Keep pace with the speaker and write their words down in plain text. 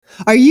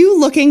Are you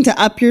looking to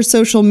up your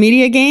social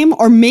media game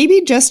or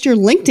maybe just your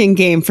LinkedIn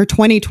game for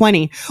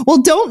 2020?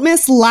 Well, don't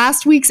miss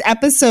last week's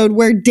episode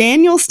where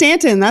Daniel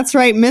Stanton, that's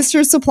right,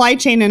 Mr. Supply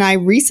Chain, and I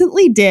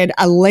recently did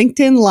a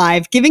LinkedIn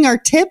Live giving our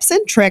tips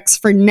and tricks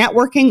for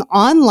networking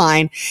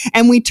online,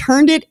 and we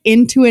turned it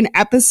into an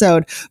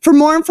episode. For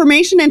more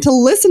information and to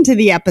listen to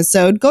the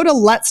episode, go to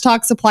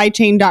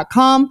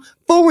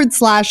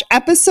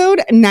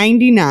letstalksupplychain.com/episode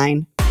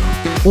 99.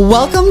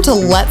 Welcome to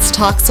Let's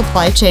Talk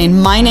Supply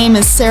Chain. My name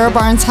is Sarah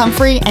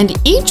Barnes-Humphrey, and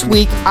each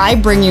week I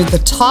bring you the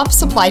top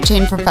supply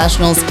chain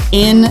professionals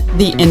in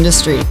the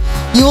industry.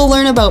 You will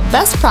learn about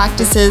best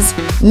practices,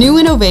 new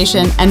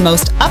innovation, and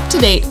most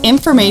up-to-date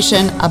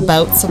information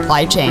about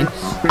supply chain.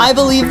 I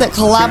believe that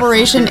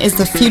collaboration is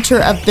the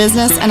future of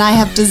business, and I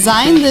have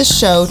designed this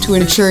show to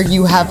ensure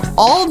you have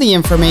all the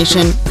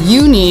information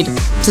you need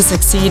to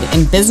succeed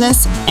in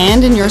business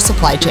and in your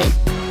supply chain.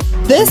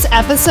 This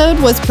episode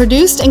was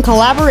produced in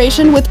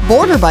collaboration with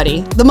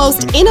BorderBuddy, the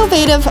most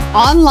innovative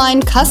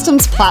online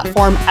customs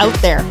platform out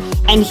there.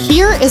 And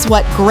here is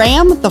what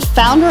Graham, the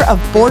founder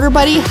of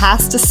BorderBuddy,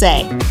 has to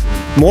say.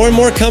 More and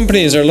more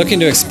companies are looking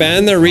to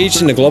expand their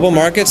reach into global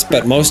markets,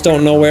 but most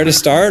don't know where to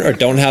start or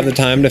don't have the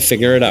time to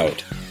figure it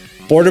out.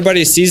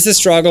 BorderBuddy sees the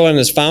struggle and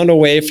has found a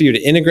way for you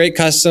to integrate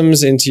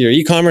customs into your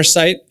e-commerce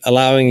site,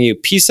 allowing you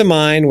peace of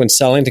mind when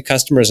selling to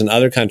customers in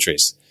other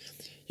countries.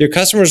 Your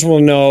customers will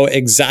know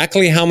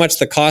exactly how much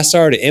the costs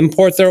are to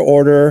import their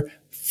order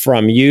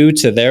from you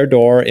to their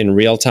door in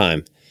real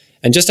time.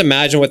 And just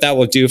imagine what that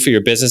will do for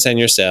your business and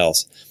your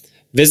sales.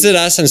 Visit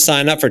us and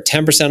sign up for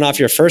 10% off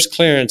your first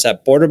clearance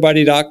at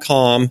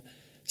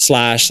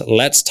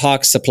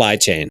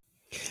borderbuddy.com/letstalksupplychain.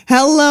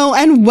 Hello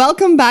and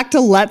welcome back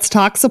to Let's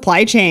Talk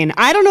Supply Chain.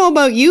 I don't know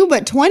about you,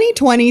 but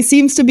 2020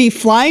 seems to be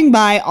flying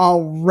by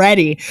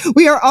already.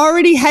 We are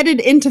already headed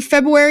into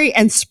February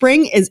and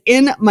spring is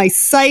in my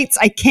sights.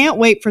 I can't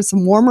wait for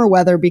some warmer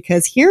weather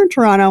because here in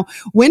Toronto,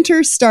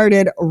 winter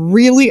started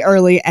really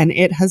early and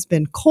it has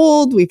been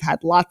cold. We've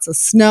had lots of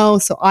snow,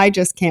 so I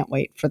just can't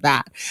wait for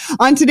that.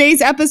 On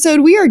today's episode,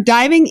 we are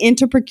diving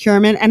into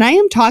procurement, and I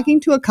am talking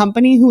to a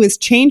company who is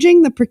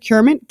changing the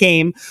procurement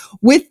game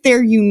with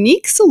their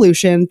unique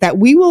solution that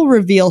we will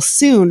reveal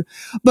soon.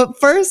 But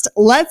first,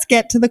 let's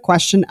get to the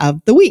question of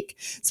the week.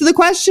 So the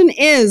question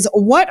is,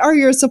 what are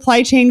your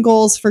supply chain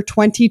goals for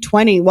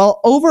 2020?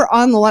 Well, over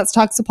on the Let's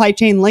Talk Supply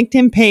Chain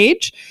LinkedIn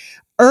page,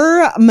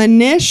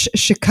 Manish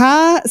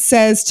Shikha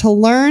says to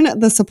learn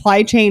the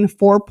supply chain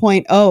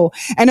 4.0.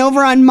 And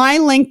over on my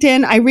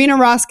LinkedIn, Irina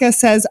Roska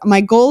says,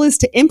 my goal is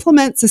to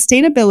implement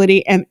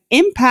sustainability and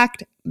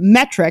impact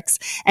metrics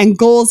and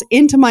goals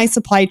into my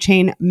supply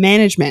chain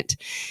management.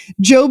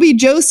 Joby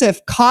Joseph,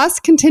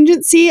 cost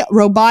contingency,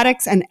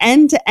 robotics, and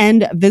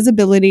end-to-end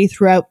visibility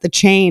throughout the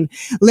chain.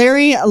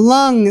 Larry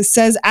Lung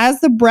says,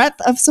 as the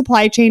breadth of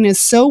supply chain is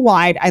so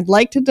wide, I'd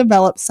like to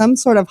develop some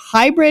sort of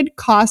hybrid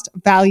cost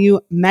value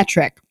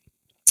metric.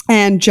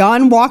 And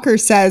John Walker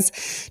says,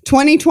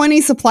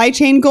 2020 supply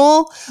chain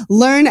goal,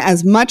 learn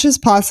as much as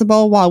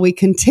possible while we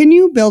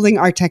continue building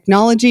our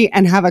technology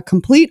and have a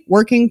complete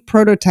working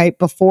prototype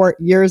before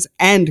year's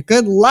end.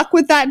 Good luck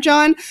with that,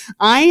 John.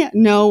 I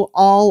know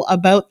all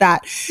about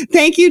that.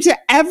 Thank you to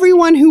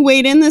everyone who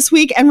weighed in this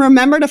week. And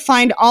remember to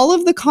find all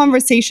of the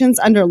conversations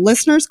under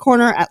Listener's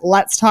Corner at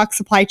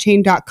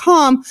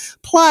letstalksupplychain.com.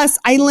 Plus,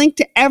 I linked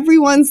to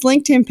everyone's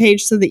LinkedIn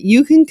page so that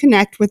you can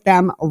connect with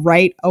them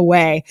right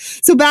away.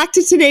 So back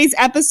to today's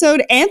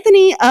episode,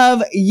 Anthony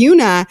of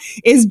Una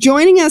is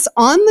joining us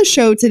on the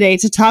show today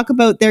to talk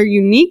about their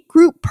unique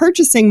group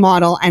purchasing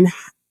model and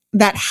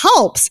that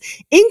helps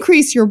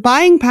increase your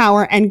buying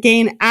power and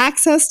gain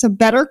access to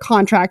better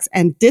contracts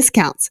and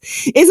discounts.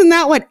 Isn't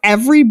that what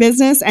every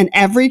business and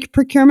every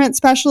procurement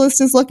specialist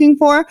is looking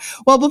for?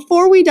 Well,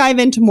 before we dive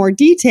into more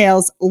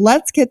details,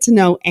 let's get to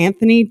know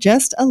Anthony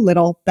just a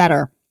little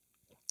better.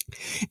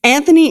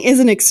 Anthony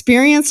is an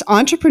experienced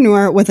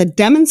entrepreneur with a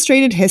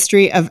demonstrated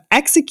history of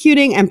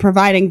executing and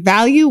providing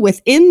value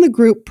within the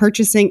group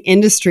purchasing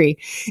industry.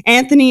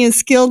 Anthony is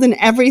skilled in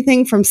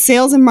everything from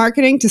sales and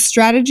marketing to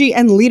strategy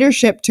and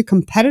leadership to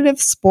competitive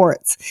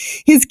sports.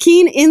 His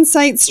keen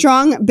insight,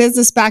 strong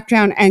business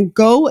background, and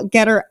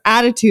go-getter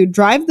attitude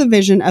drive the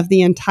vision of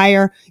the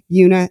entire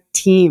Una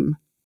team.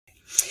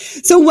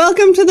 So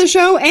welcome to the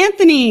show,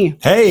 Anthony.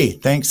 Hey,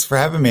 thanks for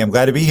having me. I'm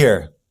glad to be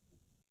here.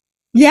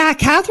 Yeah,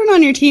 Catherine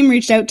on your team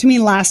reached out to me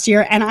last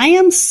year, and I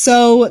am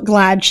so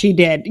glad she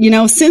did. You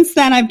know, since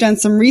then, I've done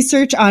some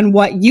research on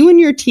what you and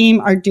your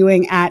team are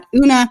doing at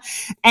Una,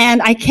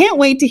 and I can't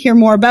wait to hear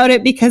more about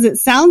it because it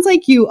sounds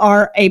like you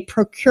are a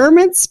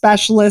procurement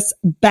specialist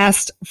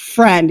best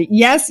friend.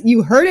 Yes,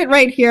 you heard it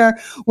right here.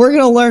 We're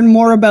going to learn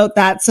more about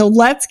that. So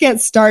let's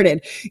get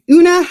started.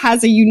 Una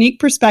has a unique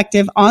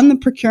perspective on the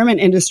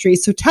procurement industry.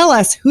 So tell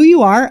us who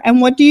you are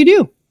and what do you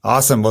do?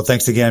 Awesome. Well,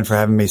 thanks again for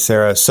having me,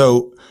 Sarah.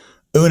 So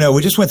Una,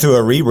 we just went through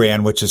a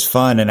rebrand, which is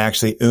fun. And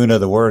actually, Una,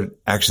 the word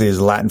actually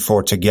is Latin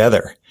for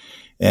together.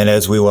 And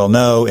as we well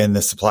know, in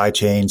the supply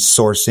chain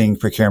sourcing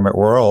procurement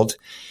world,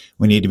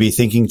 we need to be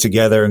thinking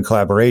together in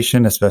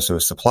collaboration, especially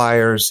with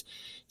suppliers,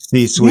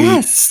 C-suite,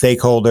 Yes.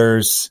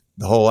 stakeholders,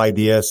 the whole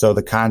idea. So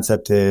the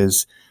concept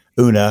is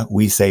Una,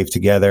 we save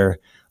together.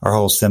 Our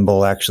whole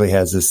symbol actually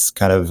has this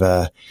kind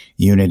of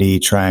unity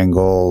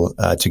triangle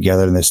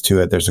togetherness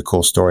to it. There's a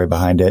cool story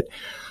behind it.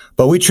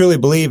 But we truly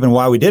believe, and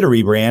why we did a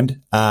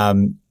rebrand,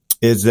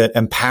 is that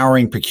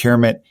empowering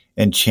procurement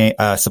and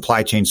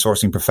supply chain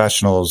sourcing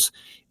professionals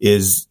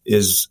is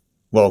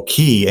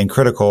key and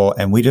critical.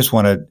 And we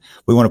want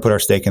to put our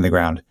stake in the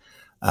ground.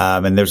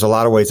 And there's a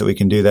lot of ways that we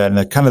can do that. And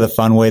the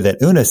fun way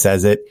that Una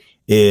says it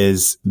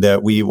is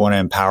that we want to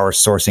empower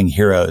sourcing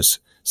heroes.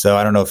 So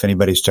I don't know if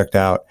anybody's checked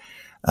out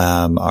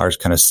our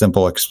kind of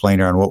simple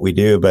explainer on what we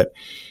do, but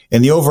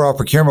in the overall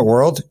procurement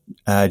world,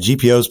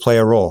 GPOs play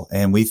a role.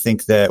 And we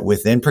think that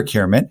within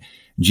procurement,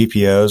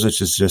 GPOs,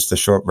 which is just a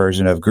short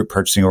version of group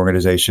purchasing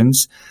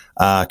organizations,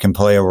 can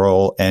play a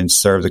role and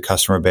serve the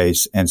customer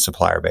base and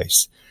supplier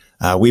base.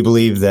 We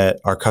believe that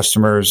our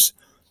customers,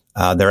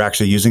 they're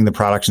actually using the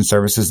products and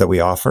services that we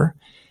offer,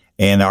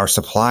 and our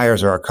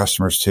suppliers are our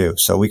customers too.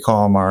 So we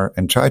call them our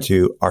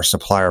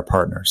supplier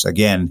partners.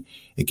 Again,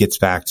 it gets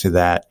back to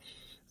that.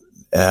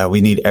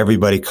 We need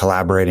everybody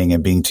collaborating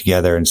and being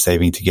together and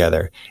saving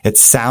together. It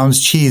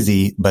sounds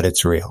cheesy, but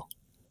it's real.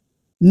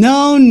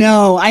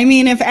 No. I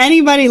mean, if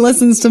anybody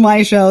listens to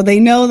my show, they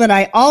know that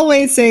I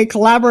always say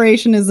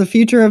collaboration is the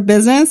future of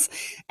business.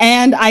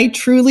 And I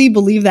truly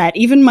believe that.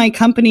 Even my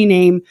company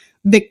name,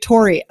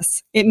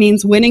 Victorious, it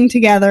means winning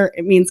together.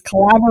 It means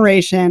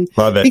collaboration.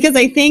 Love it. Because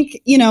I think,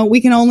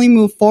 we can only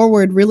move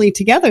forward really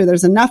together.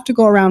 There's enough to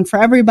go around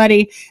for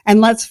everybody.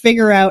 And let's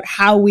figure out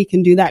how we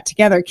can do that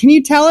together. Can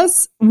you tell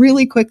us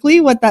really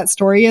quickly what that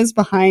story is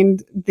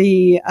behind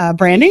the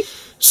branding?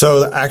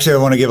 So actually, I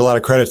want to give a lot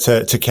of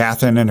credit to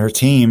Catherine and her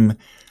team.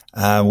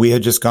 We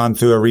had just gone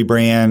through a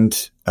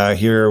rebrand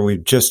here. We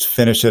just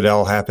finished it. It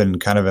all happened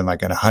kind of in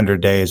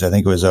 100 days. I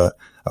think I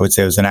would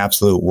say it was an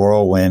absolute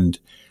whirlwind.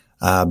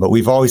 But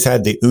we've always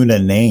had the Una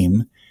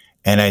name.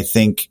 And I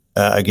think,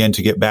 again,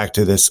 to get back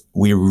to this,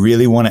 we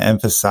really want to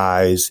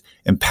emphasize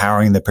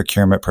empowering the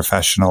procurement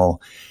professional,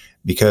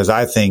 because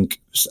I think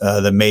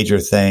the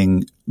major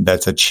thing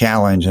that's a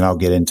challenge, and I'll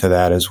get into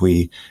that as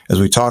we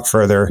talk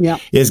further,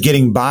 is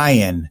getting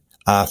buy-in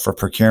for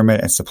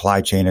procurement and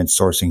supply chain and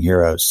sourcing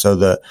heroes. So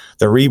the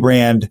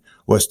rebrand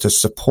was to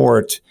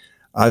support,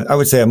 I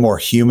would say, a more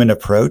human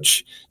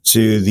approach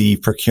to the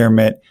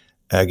procurement,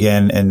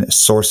 again, in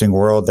sourcing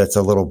world that's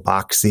a little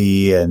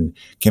boxy and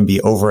can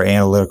be over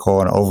analytical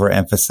and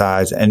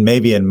overemphasized. And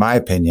maybe, in my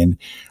opinion,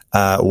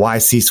 why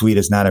C-suite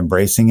is not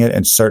embracing it,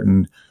 and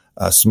certain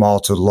small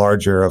to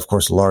larger, of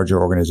course,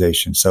 larger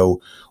organizations.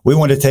 So we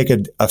want to take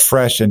a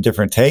fresh and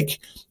different take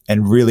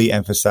and really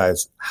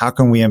emphasize, how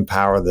can we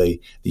empower the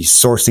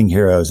sourcing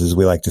heroes, as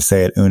we like to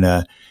say at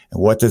Una,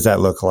 and what does that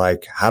look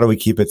like? How do we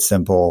keep it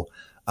simple,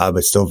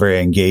 but still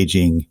very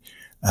engaging,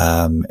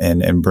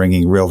 and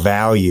bringing real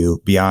value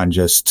beyond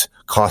just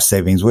cost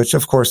savings, which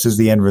of course is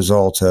the end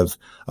result of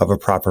a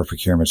proper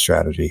procurement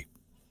strategy.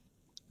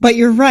 But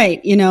you're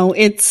right.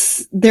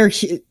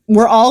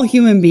 We're all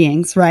human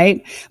beings,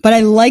 right? But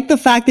I like the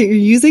fact that you're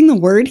using the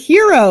word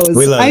heroes.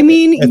 We love I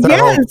mean,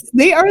 yes,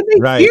 they are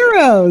the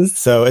heroes.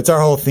 So it's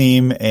our whole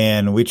theme,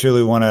 and we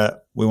truly want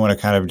to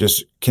kind of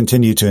just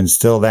continue to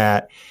instill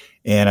that.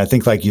 And I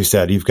think, like you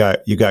said, you've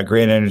got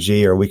great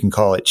energy, or we can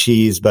call it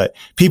cheese, but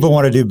people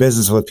want to do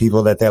business with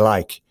people that they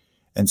like.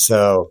 And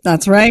so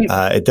that's right.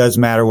 It does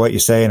matter what you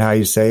say and how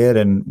you say it.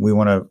 And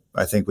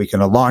I think we can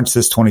launch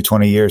this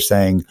 2020 year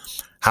saying,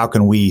 how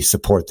can we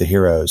support the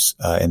heroes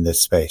in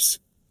this space?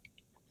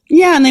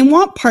 Yeah. And they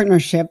want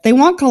partnership. They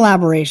want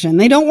collaboration.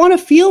 They don't want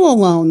to feel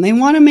alone. They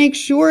want to make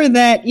sure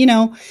that,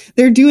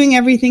 they're doing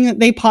everything that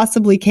they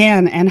possibly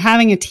can, and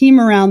having a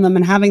team around them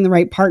and having the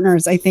right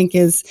partners, I think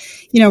is,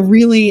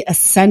 really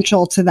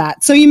essential to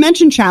that. So you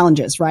mentioned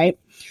challenges, right?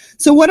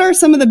 So what are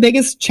some of the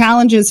biggest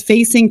challenges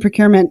facing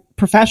procurement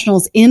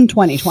professionals in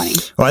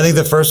 2020? Well, I think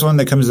the first one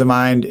that comes to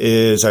mind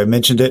is, I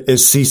mentioned it,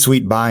 is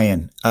C-suite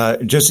buy-in.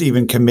 Just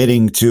even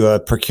committing to a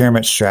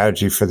procurement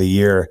strategy for the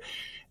year,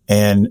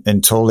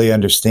 and totally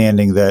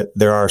understanding that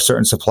there are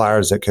certain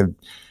suppliers that could,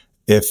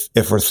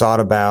 if we're thought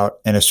about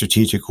in a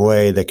strategic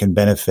way, that can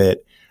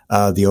benefit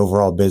the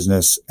overall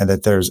business, and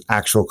that there's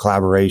actual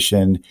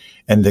collaboration,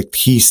 and the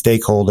key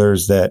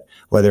stakeholders, that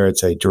whether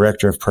it's a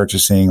director of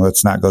purchasing,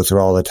 let's not go through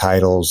all the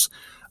titles,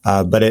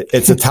 but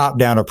it's a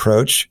top-down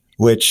approach,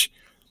 which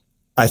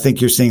I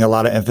think you're seeing a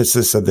lot of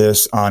emphasis of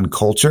this on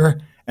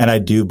culture. And I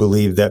do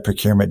believe that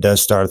procurement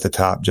does start at the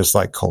top, just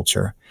like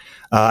culture.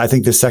 I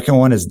think the second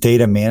one is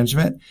data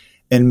management,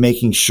 and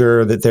making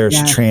sure that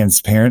there's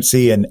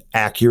transparency and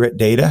accurate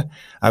data.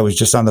 I was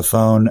just on the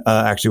phone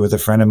actually with a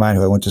friend of mine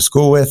who I went to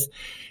school with,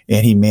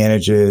 and he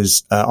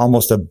manages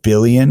almost $1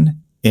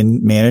 billion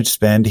in managed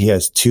spend. He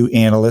has 2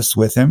 analysts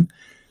with him.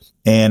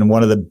 And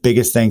one of the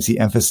biggest things he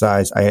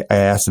emphasized, I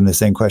asked him the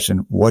same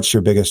question, what's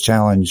your biggest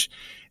challenge?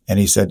 And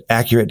he said,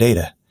 accurate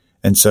data.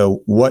 And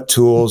so what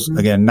tools,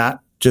 again,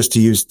 not just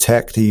to use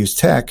tech,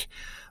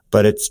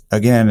 but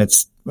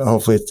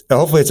hopefully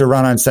it's a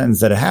run-on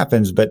sentence that it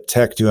happens, but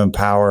tech to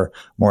empower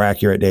more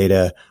accurate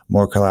data,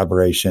 more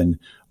collaboration,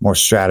 more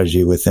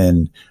strategy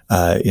within,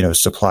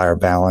 supplier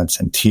balance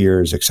and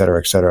tiers, et cetera,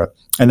 et cetera.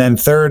 And then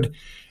third,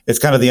 it's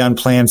kind of the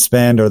unplanned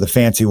spend, or the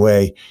fancy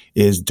way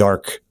is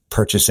dark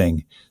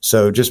purchasing.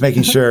 So just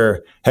making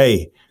sure,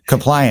 hey,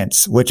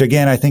 compliance, which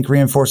again, I think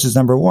reinforces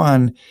number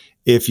one,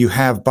 if you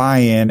have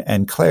buy-in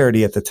and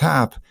clarity at the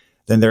top,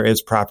 then there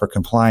is proper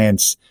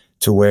compliance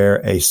to where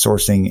a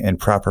sourcing and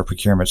proper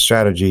procurement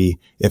strategy,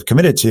 if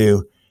committed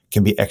to,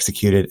 can be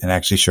executed and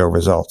actually show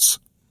results.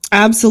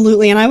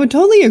 Absolutely. And I would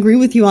totally agree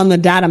with you on the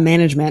data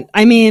management.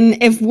 I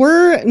mean, if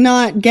we're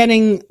not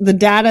getting the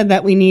data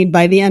that we need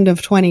by the end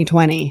of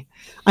 2020,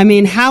 I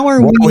mean, what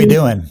are we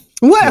doing?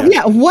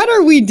 What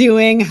are we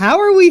doing? How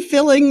are we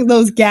filling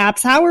those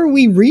gaps? How are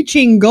we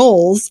reaching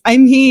goals? I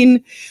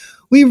mean,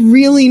 we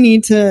really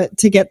need to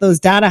get those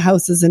data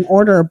houses in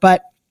order.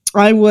 But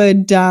I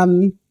would,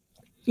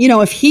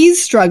 if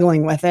he's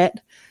struggling with it,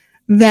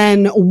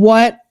 then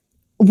what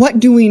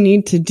do we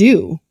need to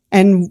do?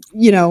 And,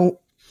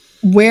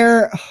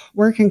 where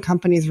can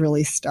companies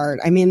really start?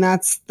 I mean,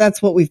 that's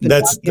what we've been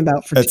talking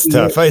about for 2 years.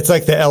 That's tough. It's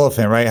like the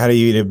elephant, right? How do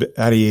you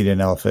eat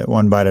an elephant?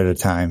 One bite at a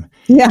time.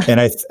 Yeah. And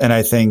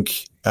I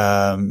think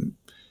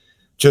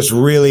just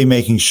really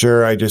making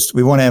sure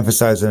we want to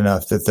emphasize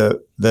enough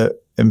that the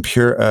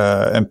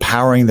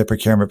empowering the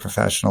procurement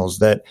professionals,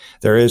 that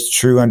there is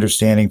true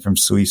understanding from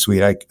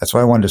C-suite. That's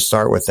why I wanted to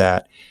start with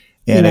that.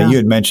 And you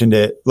had mentioned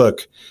it.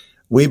 Look,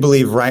 we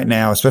believe right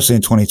now, especially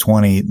in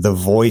 2020, the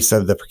voice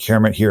of the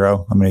procurement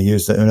hero, I'm going to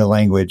use the Una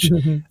language,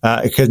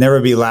 it could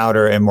never be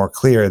louder and more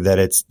clear that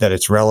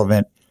it's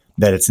relevant,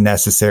 that it's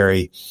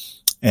necessary,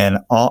 and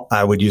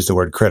I would use the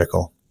word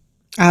critical.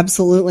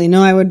 Absolutely.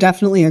 No, I would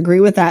definitely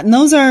agree with that. And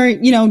those are,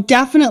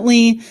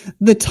 definitely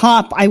the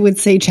top, I would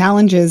say,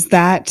 challenges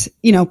that,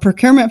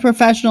 procurement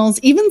professionals,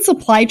 even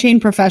supply chain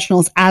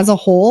professionals as a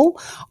whole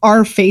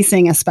are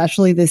facing,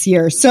 especially this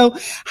year. So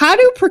how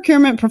do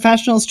procurement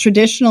professionals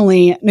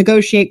traditionally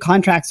negotiate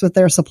contracts with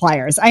their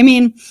suppliers? I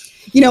mean,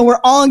 we're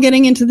all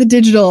getting into the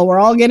digital, we're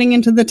all getting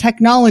into the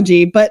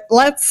technology, but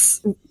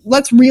let's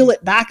reel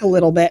it back a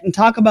little bit and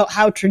talk about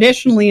how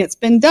traditionally it's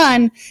been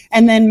done,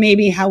 and then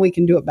maybe how we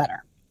can do it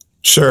better.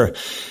 Sure.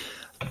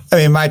 I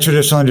mean, my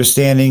traditional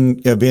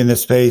understanding of being in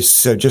this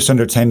space just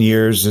under 10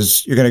 years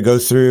is you're going to go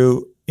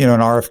through, an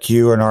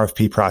RFQ or an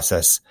RFP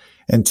process.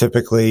 And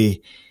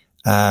typically,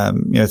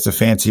 it's a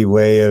fancy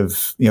way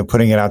of,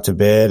 putting it out to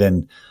bid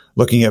and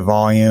looking at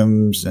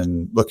volumes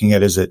and looking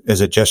at, is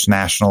it just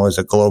national? Is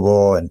it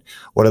global? And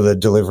what are the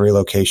delivery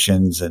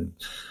locations? And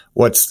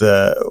what's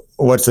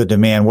the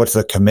demand? What's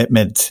the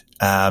commitment?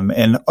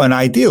 And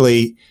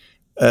ideally,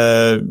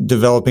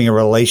 developing a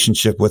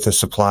relationship with a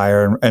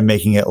supplier and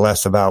making it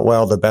less about,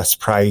 the best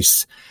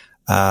price.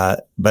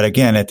 But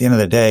again, at the end of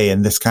the day,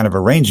 in this kind of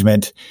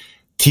arrangement,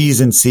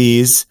 T's and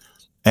C's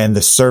and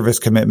the service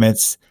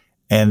commitments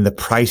and the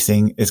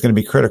pricing is going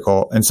to be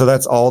critical. And so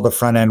that's all the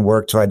front end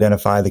work to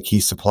identify the key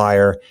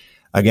supplier.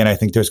 Again, I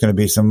think there's going to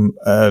be some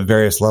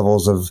various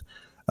levels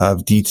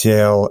of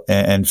detail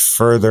and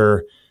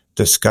further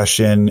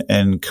discussion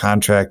and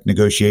contract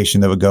negotiation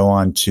that would go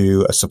on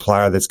to a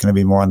supplier that's going to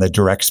be more on the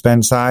direct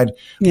spend side,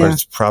 where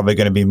it's probably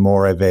going to be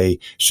more of a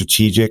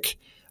strategic,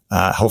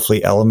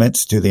 hopefully element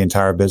to the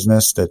entire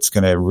business that's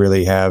going to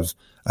really have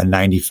a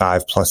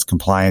 95 plus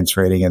compliance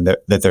rating, and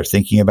that they're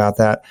thinking about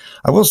that.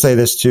 I will say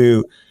this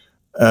too,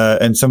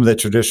 and some of the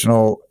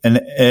traditional, and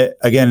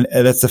again,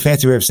 that's the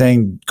fancy way of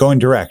saying going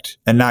direct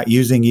and not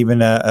using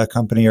even a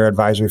company or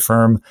advisory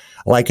firm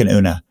like an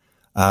Una.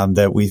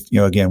 That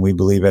we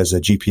believe as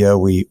a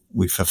GPO,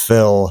 we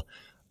fulfill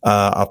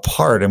a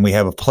part, and we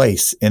have a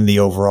place in the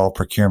overall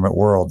procurement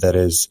world that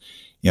is,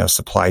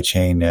 supply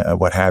chain,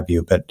 what have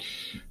you. But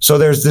so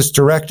there's this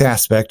direct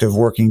aspect of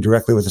working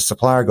directly with the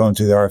supplier, going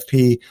through the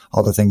RFP,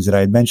 all the things that I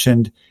had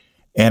mentioned.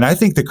 And I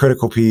think the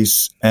critical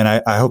piece, and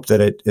I hope that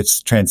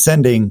it's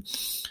transcending,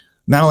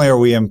 not only are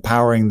we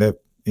empowering the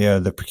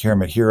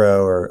procurement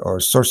hero or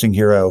sourcing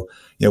hero,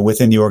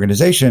 within the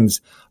organizations,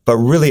 but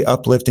really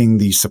uplifting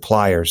the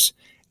suppliers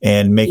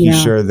and making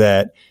sure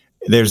that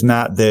there's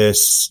not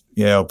this,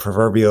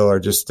 proverbial or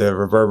just a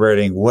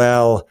reverberating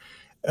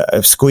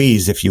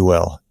squeeze, if you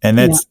will. And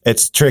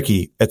it's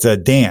tricky. It's a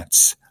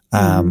dance.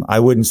 I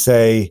wouldn't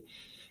say,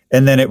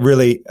 and then it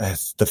really,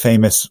 the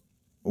famous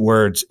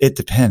words, it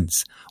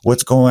depends.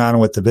 What's going on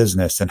with the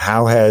business, and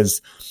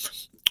what's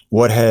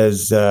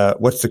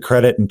the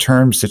credit and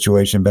terms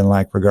situation been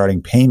like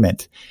regarding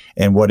payment,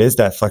 and what is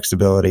that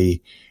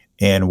flexibility,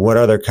 and what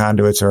other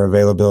conduits or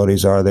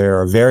availabilities are there,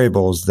 or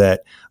variables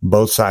that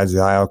both sides of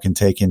the aisle can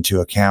take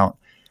into account,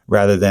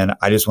 rather than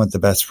I just want the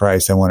best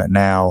price, I want it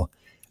now.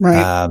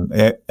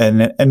 Right.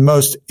 And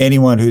most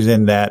anyone who's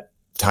in that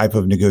type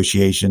of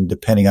negotiation,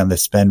 depending on the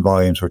spend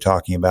volumes we're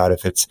talking about,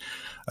 if it's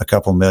a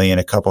couple million,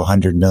 a couple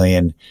 $100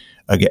 million,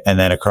 and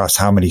then across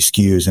how many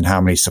SKUs and how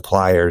many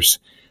suppliers,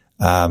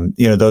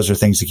 those are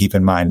things to keep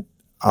in mind.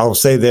 I'll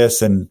say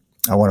this, and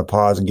I want to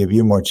pause and give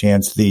you more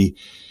chance.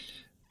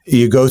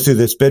 You go through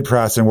this bid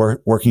process and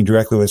working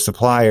directly with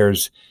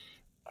suppliers.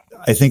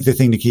 I think the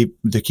thing to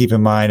keep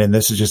in mind, and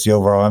this is just the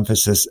overall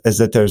emphasis, is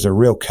that there's a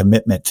real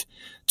commitment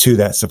to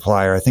that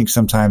supplier. I think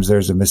sometimes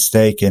there's a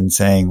mistake in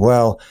saying,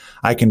 well,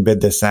 I can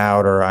bid this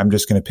out, or I'm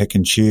just going to pick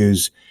and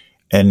choose.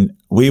 And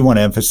we want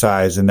to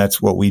emphasize, and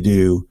that's what we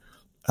do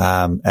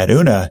at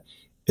Una,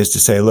 is to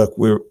say, look,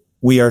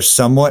 we are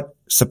somewhat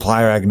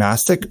supplier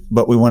agnostic,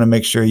 but we want to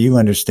make sure you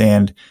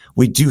understand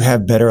we do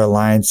have better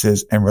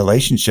alliances and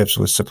relationships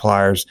with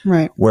suppliers,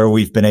 right, where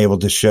we've been able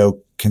to show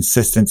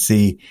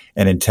consistency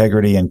and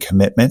integrity and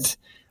commitment.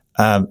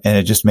 And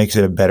it just makes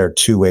it a better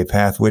two-way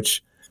path,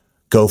 which,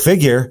 go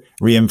figure,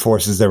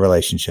 reinforces the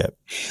relationship.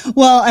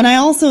 Well, and I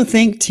also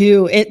think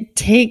too, it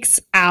takes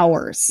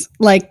hours.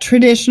 Like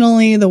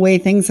traditionally, the way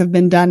things have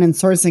been done in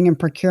sourcing and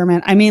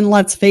procurement. I mean,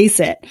 let's face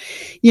it,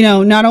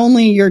 not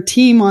only your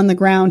team on the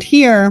ground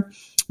here,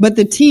 but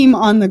the team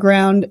on the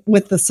ground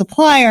with the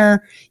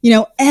supplier,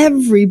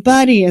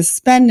 everybody is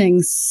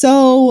spending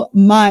so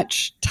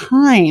much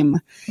time.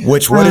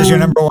 What is your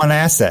number one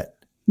asset?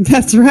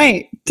 That's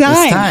right.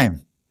 It's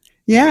time.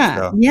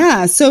 Yeah.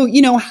 Yeah. So,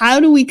 how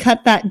do we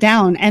cut that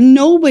down? And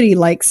nobody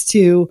likes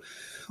to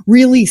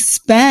really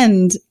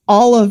spend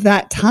all of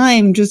that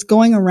time just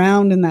going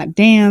around in that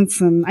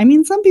dance. And I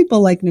mean, some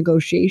people like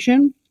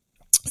negotiation.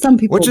 Some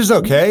people, which is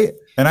okay.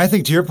 And I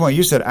think to your point,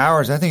 you said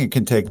hours. I think it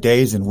can take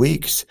days and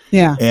weeks.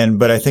 Yeah.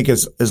 But I think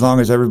as long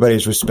as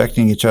everybody's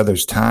respecting each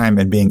other's time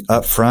and being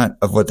upfront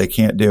of what they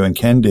can't do and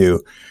can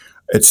do,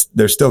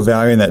 there's still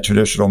value in that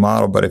traditional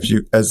model. But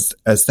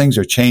as things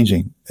are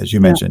changing, as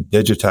you mentioned,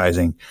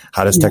 digitizing,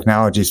 how does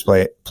technologies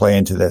play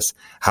into this?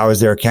 How is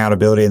there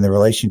accountability in the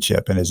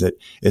relationship? And is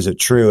it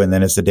true? And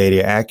then is the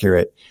data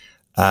accurate?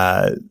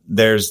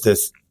 There's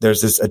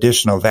this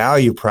additional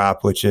value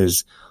prop, which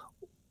is,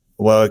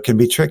 well, it can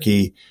be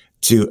tricky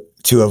to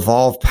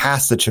evolve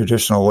past the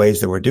traditional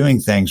ways that we're doing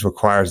things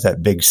requires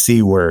that big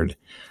C word.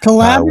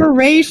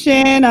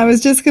 Collaboration. I was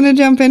just going to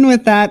jump in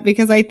with that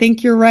because I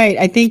think you're right.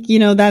 I think,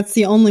 that's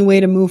the only way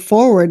to move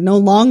forward. No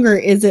longer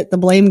is it the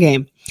blame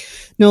game.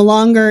 No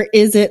longer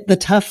is it the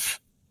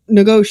tough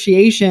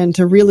negotiation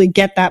to really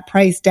get that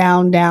price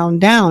down.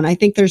 I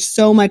think there's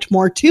so much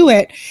more to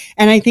it.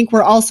 And I think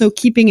we're also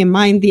keeping in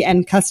mind the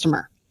end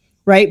customer,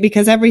 right?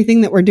 Because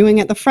everything that we're doing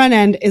at the front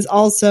end is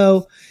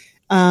also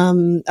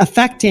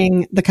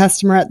affecting the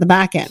customer at the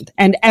back end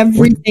and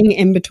everything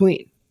in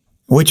between.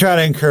 We try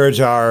to encourage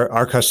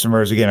our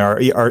customers, again, our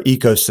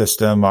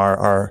ecosystem,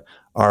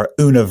 our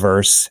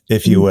universe,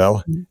 if you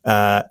will,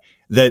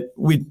 that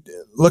we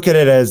look at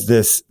it as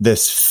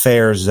this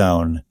fair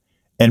zone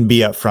and be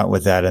upfront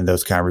with that in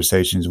those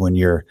conversations when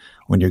you're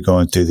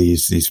going through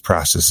these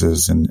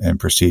processes and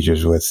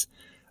procedures with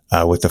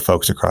the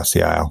folks across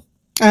the aisle.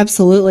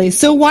 Absolutely.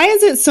 So why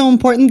is it so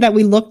important that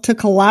we look to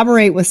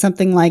collaborate with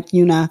something like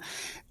Una,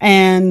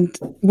 and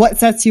what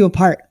sets you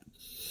apart?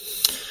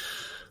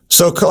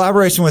 So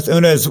collaboration with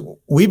Una is,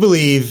 we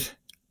believe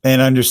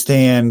and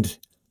understand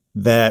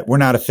that we're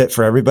not a fit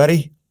for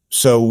everybody.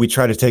 So we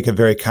try to take a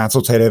very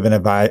consultative and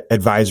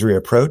advisory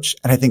approach.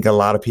 And I think a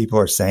lot of people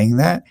are saying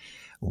that.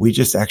 We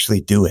just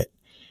actually do it.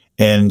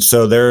 And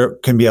so there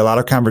can be a lot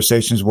of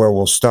conversations where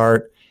we'll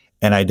start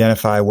and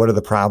identify what are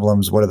the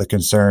problems, what are the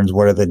concerns,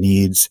 what are the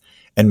needs.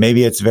 And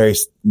maybe it's very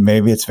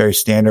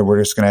standard.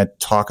 We're just going to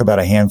talk about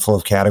a handful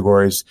of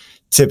categories,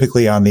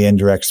 typically on the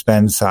indirect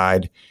spend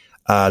side,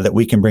 that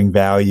we can bring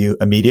value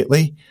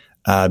immediately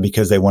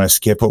because they want to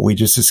skip what we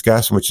just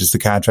discussed, which is the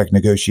contract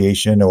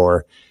negotiation,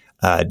 or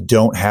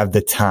don't have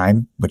the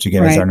time, which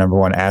again is our number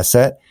one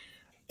asset.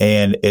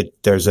 And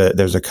there's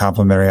a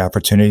complementary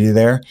opportunity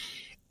there.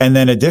 And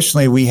then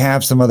additionally, we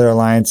have some other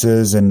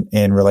alliances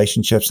and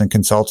relationships and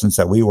consultants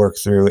that we work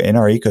through in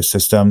our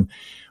ecosystem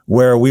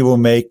where we will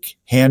make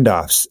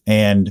handoffs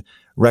and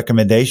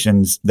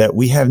recommendations that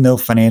we have no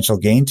financial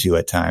gain to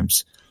at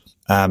times.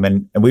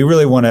 And we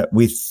really want to,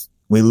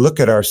 we look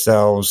at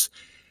ourselves,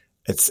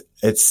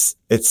 it's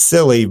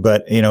silly,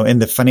 but in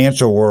the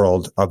financial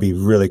world, I'll be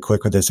really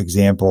quick with this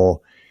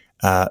example.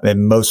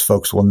 And most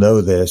folks will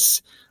know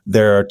this.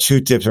 There are two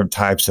different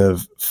types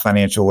of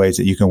financial ways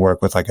that you can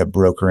work with, like a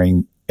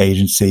brokering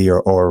agency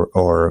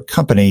or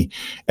company.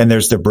 And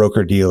there's the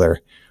broker dealer,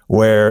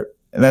 where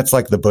that's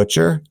like the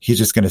butcher. He's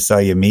just going to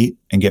sell you meat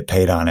and get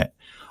paid on it.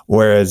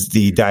 Whereas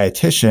the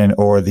dietitian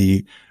or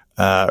the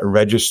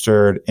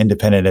registered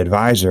independent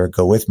advisor,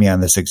 go with me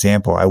on this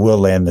example, I will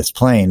land this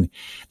plane.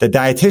 The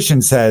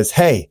dietitian says,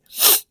 hey,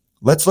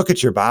 let's look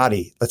at your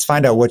body. Let's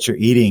find out what you're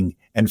eating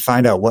and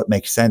find out what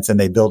makes sense. And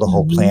they build a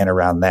whole plan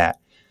around that.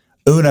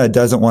 Una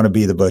doesn't want to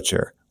be the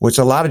butcher, which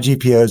a lot of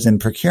GPOs in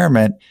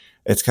procurement,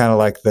 it's kind of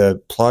like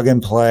the plug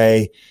and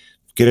play,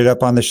 get it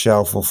up on the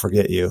shelf, we'll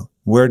forget you.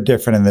 We're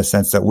different in the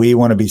sense that we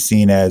want to be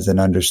seen as and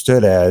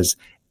understood as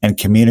and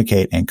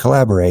communicate and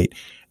collaborate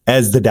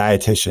as the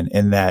dietitian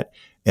in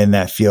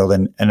that field.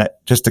 And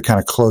just to kind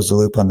of close the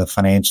loop on the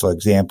financial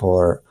example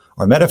or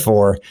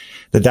metaphor,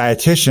 the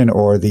dietitian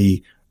or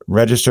the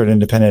registered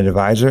independent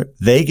advisor,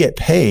 they get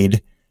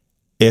paid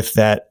if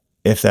that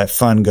if that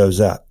fund goes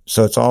up.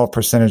 So it's all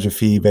percentage of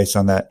fee based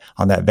on that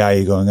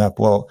value going up.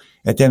 Well,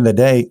 at the end of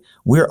the day,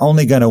 we're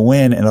only going to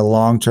win in a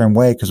long-term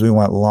way because we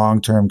want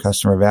long-term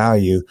customer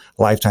value,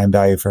 lifetime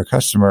value for a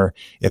customer.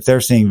 If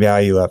they're seeing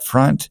value up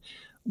front,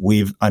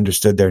 we've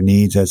understood their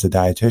needs as a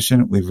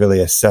dietitian. We've really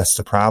assessed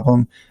the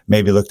problem,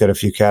 maybe looked at a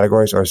few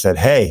categories or said,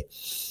 hey,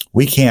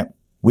 we can't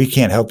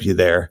help you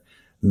there.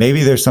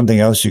 Maybe there's something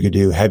else you could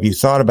do. Have you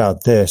thought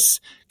about this?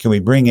 Can we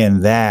bring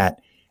in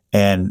that?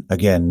 And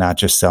again, not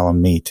just sell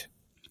them meat.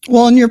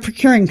 Well, and you're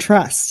procuring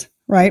trust,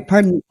 right?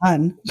 Pardon the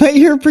pun, but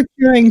you're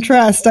procuring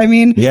trust. I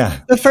mean,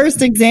 the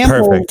first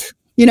example, perfect.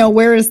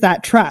 Where is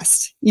that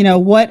trust?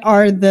 What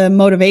are the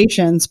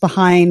motivations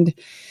behind,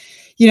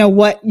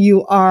 what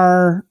you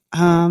are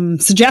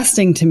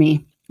suggesting to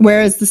me?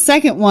 Whereas the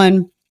second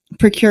one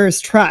procures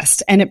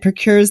trust, and it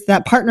procures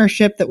that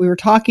partnership that we were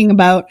talking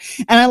about.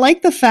 And I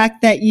like the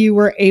fact that you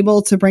were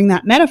able to bring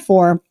that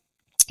metaphor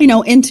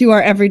into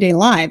our everyday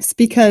lives,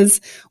 because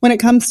when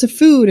it comes to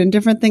food and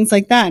different things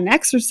like that and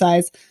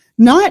exercise,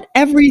 not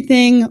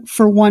everything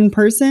for one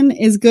person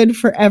is good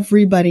for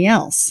everybody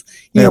else.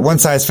 One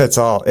size fits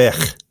all.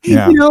 Ugh.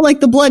 Yeah.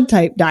 Like the blood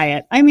type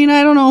diet. I mean,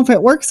 I don't know if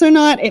it works or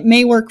not. It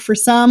may work for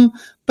some,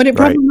 but it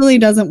probably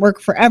doesn't work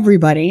for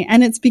everybody.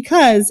 And it's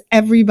because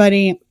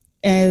everybody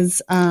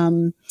is,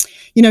 to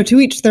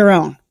each their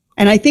own.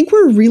 And I think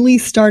we're really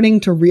starting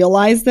to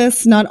realize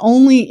this, not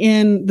only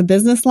in the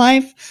business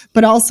life,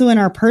 but also in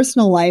our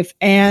personal life.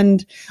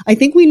 And I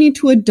think we need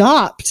to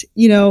adopt,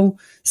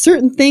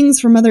 certain things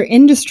from other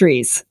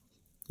industries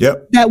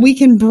that we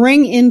can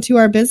bring into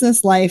our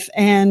business life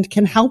and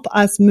can help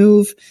us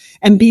move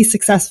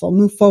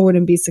forward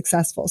and be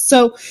successful.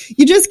 So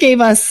you just gave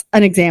us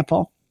an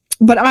example,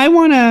 but I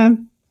want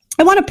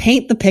to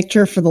paint the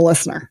picture for the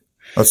listener.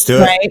 Let's do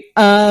it. Right?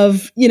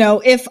 Of,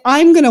 if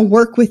I'm going to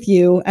work with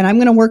you and I'm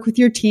going to work with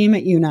your team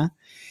at Una,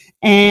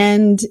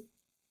 and,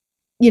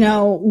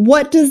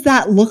 what does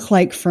that look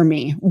like for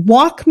me?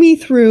 Walk me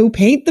through,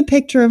 paint the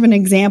picture of an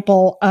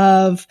example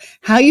of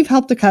how you've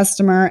helped a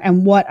customer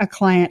and what a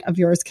client of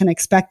yours can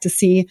expect to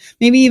see,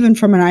 maybe even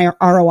from an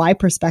ROI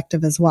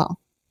perspective as well.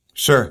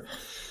 Sure.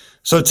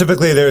 So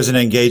typically there's an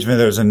engagement.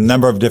 There's a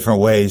number of different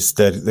ways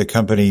that the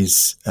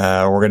companies,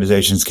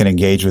 organizations can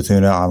engage with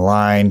Una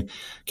online,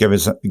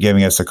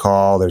 giving us a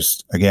call.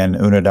 There's, again,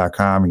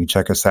 una.com. You can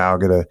check us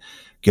out,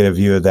 get a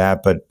view of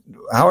that. But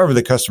however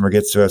the customer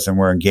gets to us and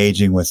we're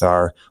engaging with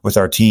our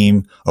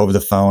team over the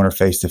phone or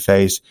face to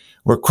face,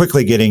 we're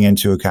quickly getting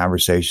into a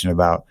conversation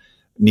about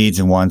needs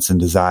and wants and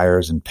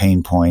desires and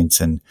pain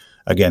points. And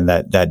again,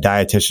 that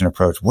dietitian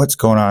approach, what's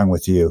going on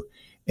with you?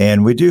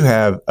 And we do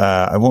have,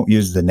 I won't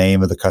use the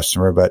name of the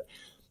customer, but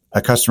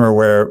a customer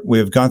where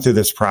we've gone through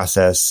this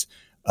process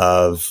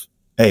of,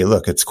 hey,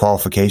 look, it's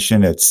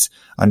qualification, it's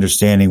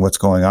understanding what's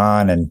going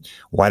on and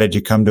why did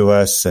you come to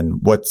us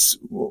and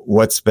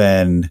what's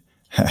been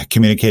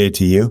communicated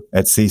to you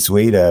at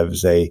C-suite. It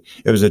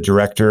was a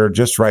director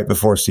just right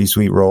before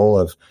C-suite role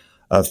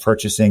of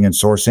purchasing and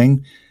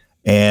sourcing.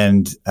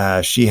 And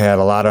she had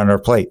a lot on her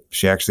plate.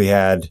 She actually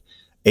had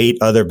 8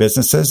 other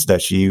businesses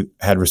that she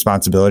had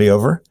responsibility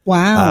over.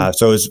 Wow.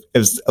 So it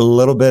was a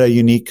little bit of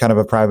unique kind of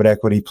a private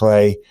equity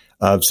play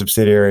of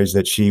subsidiaries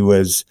that she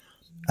was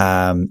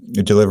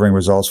delivering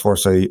results for.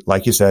 So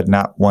like you said,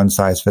 not one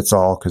size fits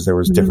all because there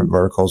was different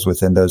verticals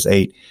within those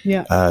 8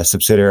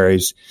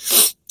 subsidiaries.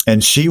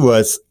 And she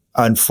was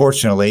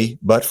unfortunately,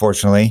 but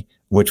fortunately,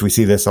 which we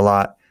see this a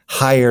lot,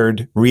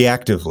 hired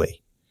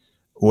reactively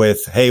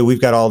with, hey, we've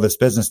got all this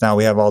business now.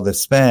 We have all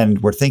this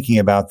spend. We're thinking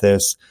about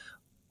this.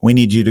 We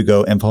need you to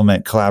go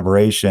implement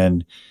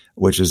collaboration,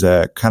 which is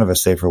a kind of a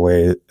safer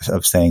way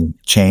of saying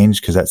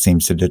change because that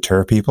seems to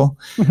deter people.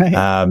 Right.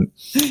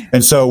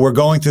 And so we're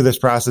going through this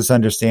process,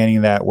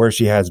 understanding that where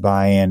she has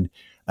buy-in,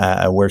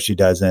 where she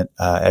doesn't,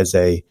 as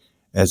a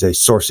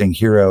sourcing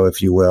hero,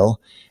 if you will.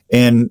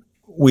 And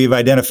we've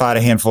identified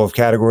a handful of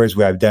categories.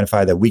 We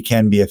identified that we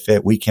can be a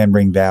fit, we can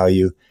bring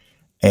value,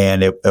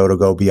 and it'll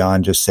go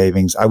beyond just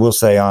savings. I will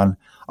say on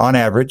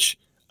average,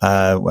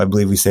 I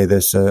believe we say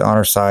this on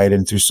our site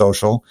and through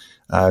social.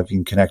 If you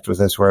can connect with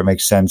us where it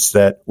makes sense,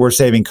 that we're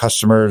saving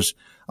customers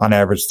on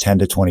average 10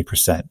 to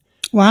 20%.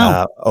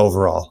 Wow.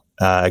 Overall.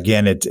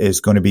 Again, it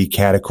is going to be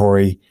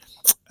category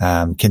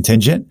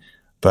contingent,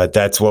 but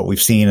that's what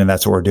we've seen and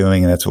that's what we're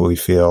doing and that's what we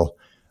feel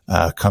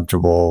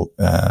comfortable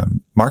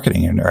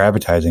marketing and or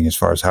advertising as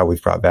far as how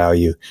we've brought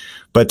value.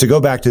 But to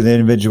go back to the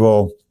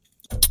individual,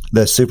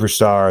 the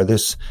superstar,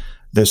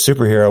 the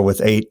superhero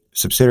with 8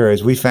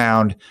 subsidiaries, we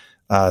found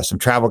some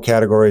travel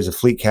categories, a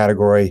fleet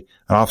category,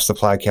 an office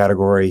supply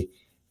category,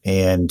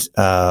 and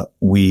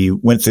we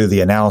went through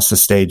the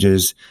analysis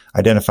stages,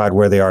 identified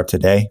where they are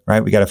today,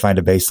 right? We got to find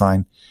a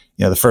baseline.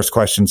 The first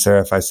question,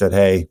 Sarah, if I said,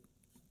 hey,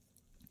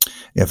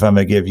 if I'm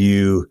going to give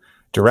you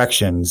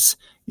directions,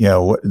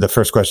 the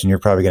first question you're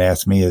probably going to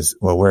ask me is,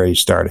 well, where are you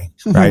starting,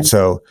 right?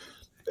 So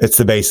it's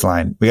the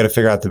baseline. We got to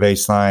figure out the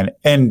baseline.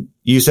 And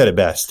you said it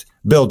best,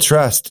 build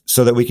trust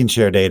so that we can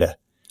share data.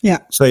 Yeah.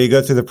 So you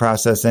go through the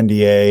process,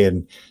 NDA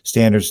and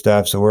standard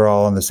stuff. So we're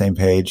all on the same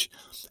page.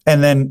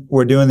 And then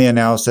we're doing the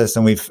analysis,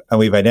 and we've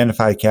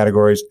identified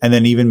categories, and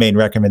then even made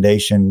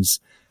recommendations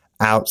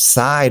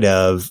outside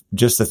of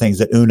just the things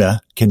that Una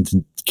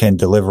can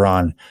deliver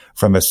on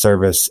from a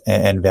service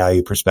and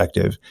value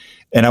perspective.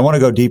 And I want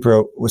to go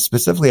deeper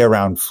specifically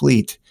around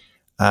fleet.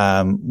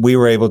 We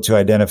were able to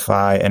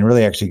identify and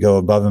really actually go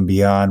above and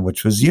beyond,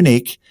 which was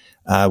unique.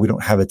 We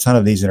don't have a ton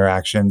of these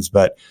interactions,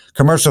 but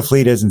commercial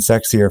fleet isn't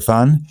sexy or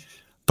fun.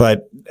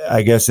 But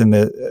I guess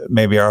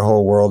maybe our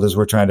whole world is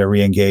we're trying to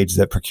re-engage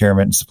that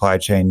procurement and supply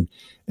chain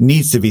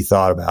needs to be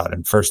thought about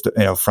and first,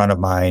 front of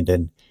mind,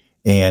 and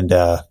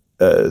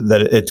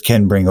that it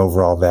can bring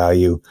overall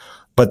value.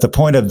 But the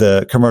point of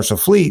the commercial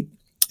fleet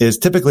is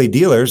typically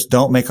dealers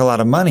don't make a lot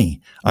of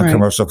money on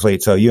commercial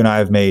fleet. So you and I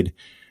have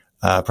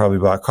probably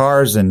bought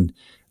cars, and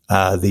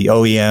the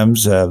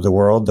OEMs of the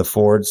world, the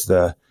Fords,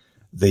 the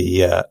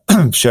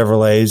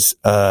Chevrolets,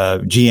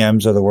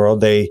 GMs of the world,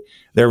 they're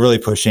really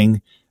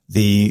pushing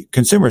the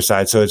consumer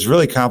side. So it's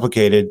really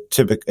complicated,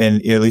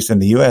 at least in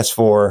the US,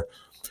 for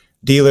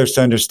dealers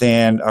to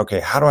understand, okay,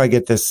 how do I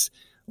get this?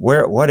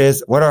 What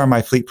are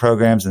my fleet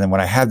programs? And then when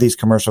I have these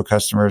commercial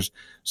customers,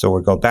 so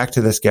we'll go back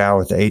to this gal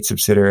with the 8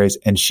 subsidiaries,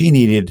 and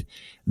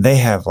they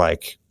have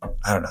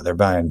they're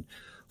buying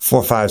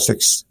 4, 5,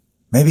 6,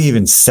 maybe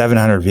even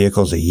 700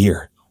 vehicles a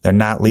year. They're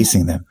not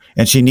leasing them.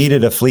 And she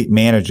needed a fleet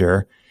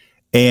manager.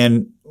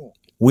 And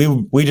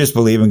we just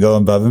believe in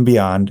going above and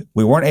beyond.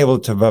 We weren't able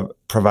to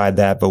provide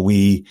that, but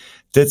we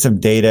did some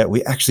data.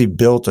 We actually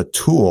built a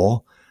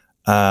tool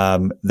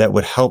that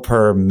would help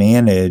her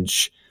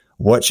manage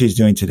what she's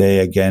doing today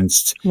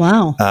against.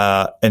 Wow.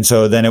 And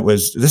so then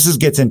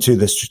gets into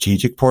the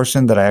strategic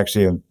portion that I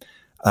actually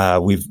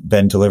we've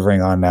been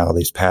delivering on now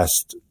these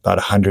past about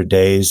 100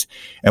 days.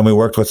 And we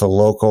worked with a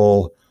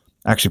local,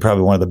 actually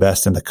probably one of the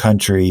best in the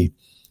country,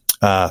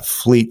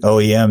 fleet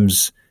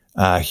OEMs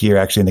here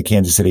actually in the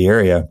Kansas City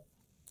area.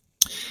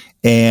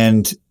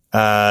 And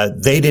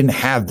they didn't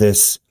have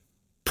this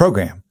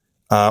program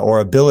or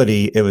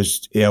ability. It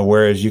was,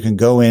 whereas you can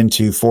go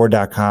into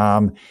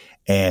Ford.com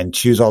and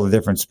choose all the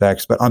different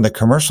specs, but on the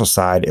commercial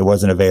side, it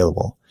wasn't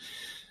available.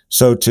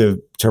 So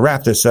to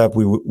wrap this up,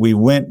 we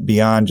went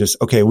beyond just,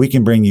 okay, we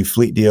can bring you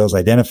fleet deals,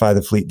 identify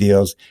the fleet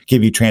deals,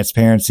 give you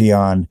transparency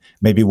on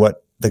maybe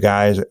what the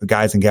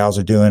guys and gals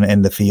are doing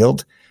in the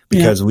field,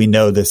 because we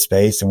know this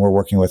space and we're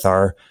working with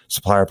our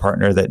supplier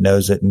partner that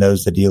knows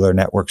the dealer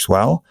networks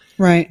well.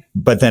 Right.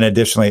 But then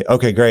additionally,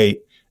 okay,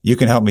 great. You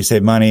can help me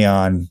save money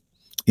on,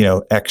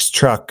 X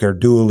truck or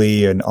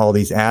dually and all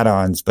these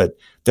add-ons, but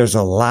there's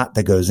a lot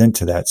that goes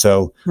into that.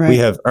 So we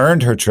have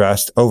earned her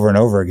trust over and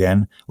over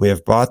again. We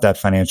have brought that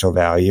financial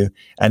value.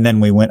 And then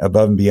we went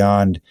above and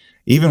beyond,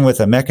 even with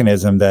a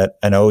mechanism that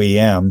an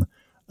OEM,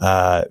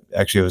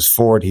 actually it was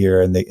Ford here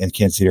in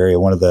Kansas City area,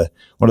 one of the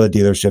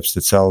dealerships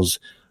that sells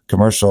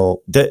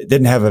commercial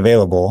didn't have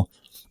available.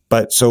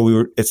 But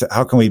so it's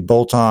how can we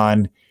bolt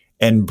on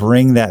and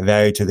bring that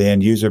value to the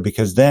end user?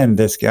 Because then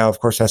this gal, of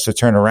course, has to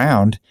turn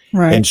around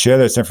and share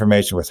this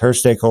information with her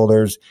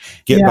stakeholders,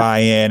 get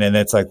buy-in. And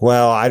it's like,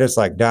 well, I just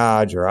like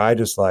Dodge, or I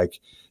just like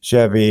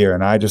Chevy,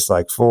 and I just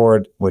like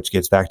Ford, which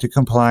gets back to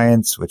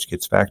compliance, which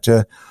gets back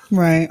to,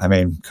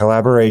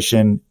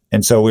 collaboration.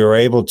 And so we were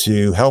able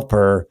to help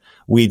her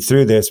weed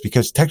through this,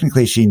 because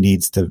technically she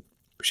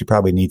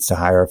probably needs to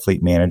hire a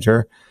fleet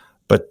manager.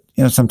 But,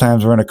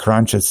 sometimes we're in a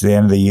crunch. It's the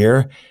end of the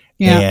year.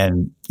 Yeah.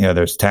 And,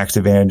 there's tax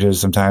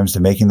advantages sometimes to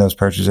making those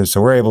purchases.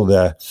 So we're able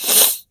to,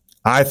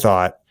 I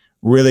thought,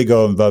 really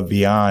go above and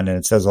beyond. And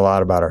it says a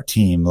lot about our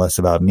team, less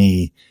about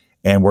me,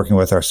 and working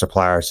with our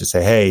suppliers to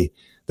say, hey,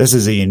 this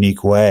is a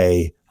unique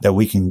way that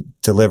we can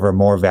deliver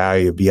more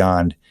value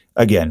beyond,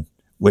 again,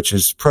 which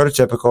is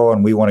prototypical.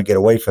 And we want to get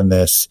away from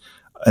this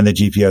in the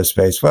GPO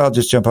space. Well,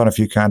 just jump on a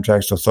few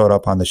contracts. We'll throw it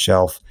up on the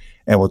shelf,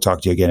 and we'll talk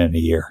to you again in a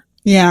year.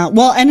 Yeah.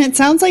 Well, and it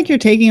sounds like you're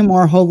taking a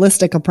more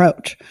holistic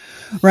approach,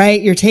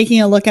 right? You're taking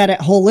a look at it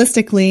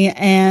holistically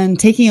and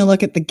taking a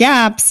look at the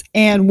gaps,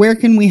 and where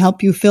can we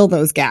help you fill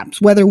those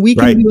gaps, whether we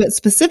can do it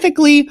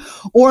specifically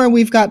or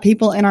we've got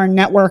people in our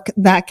network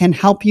that can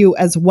help you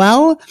as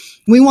well.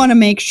 We want to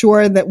make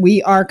sure that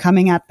we are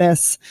coming at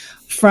this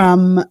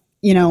from,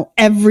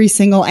 every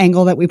single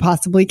angle that we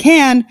possibly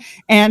can,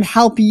 and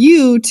help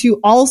you to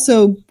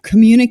also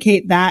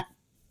communicate that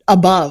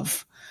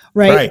above.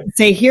 Right.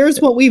 Say,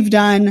 here's what we've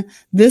done.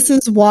 This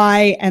is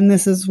why, and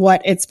this is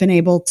what it's been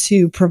able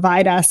to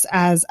provide us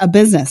as a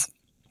business,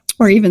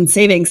 or even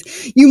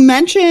savings. You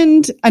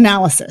mentioned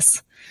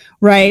analysis,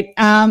 right?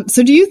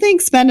 So do you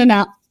think spend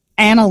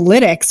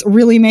analytics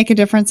really make a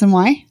difference, and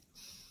why?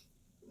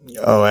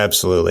 Oh,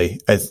 absolutely.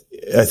 I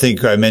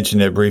think I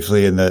mentioned it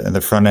briefly in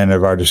the front end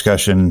of our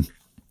discussion.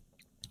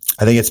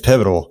 I think it's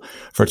pivotal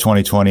for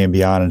 2020 and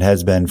beyond, and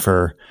has been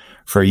for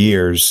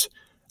years.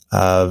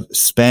 Of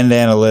spend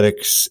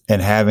analytics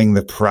and having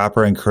the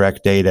proper and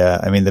correct data.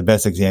 I mean, the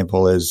best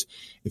example is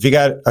if you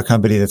got a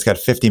company that's got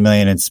 50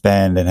 million in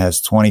spend and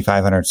has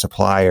 2,500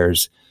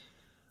 suppliers,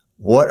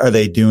 what are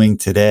they doing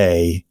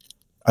today?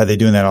 Are they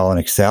doing that all in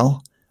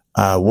Excel?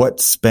 What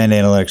spend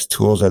analytics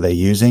tools are they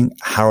using?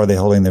 How are they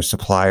holding their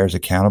suppliers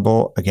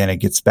accountable? Again, it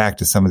gets back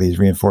to some of these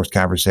reinforced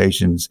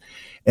conversations.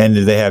 And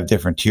do they have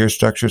different tier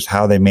structures?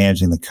 How are they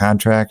managing the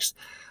contracts,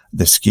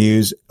 the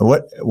SKUs?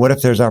 What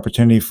if there's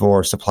opportunity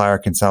for supplier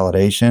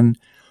consolidation?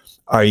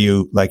 Are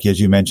you, like, as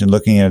you mentioned,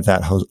 looking at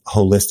that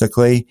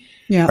holistically?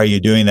 Yeah. Are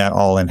you doing that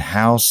all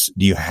in-house?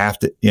 Do you have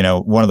to,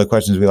 one of the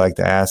questions we like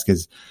to ask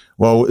is,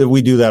 well,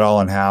 we do that all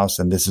in-house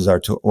and this is our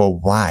tool. Well,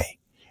 why?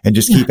 And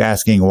just keep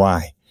asking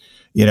why.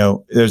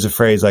 There's a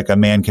phrase like, a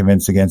man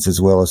convinced against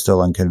his will is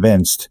still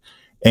unconvinced.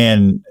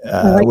 And,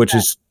 which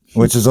is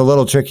a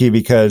little tricky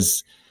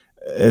because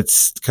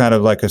it's kind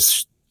of like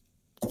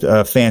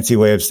a fancy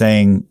way of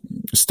saying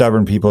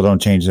stubborn people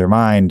don't change their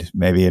mind,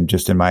 maybe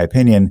just in my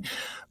opinion.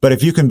 But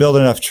if you can build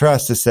enough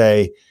trust to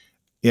say,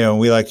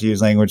 we like to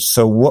use language.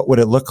 So what would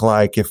it look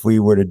like if we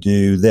were to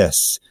do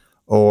this?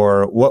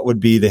 Or what would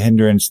be the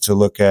hindrance to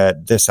look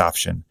at this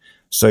option?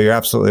 So you're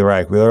absolutely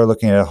right. We are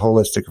looking at a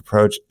holistic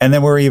approach. And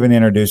then we're even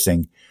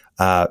introducing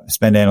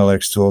spend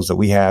analytics tools that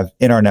we have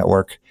in our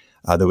network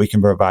that we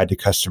can provide to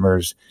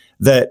customers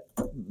that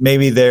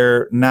maybe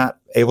they're not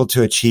able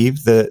to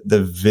achieve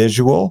the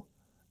visual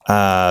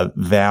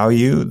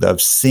value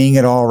of seeing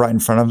it all right in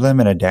front of them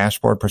in a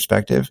dashboard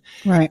perspective.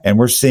 Right. And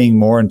we're seeing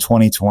more in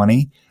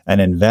 2020 an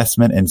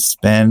investment in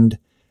spend,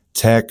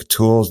 tech,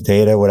 tools,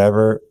 data,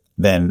 whatever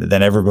than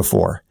ever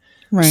before.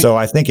 Right. So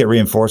I think it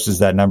reinforces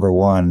that number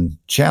one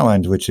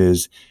challenge, which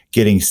is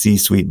getting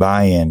C-suite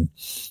buy-in.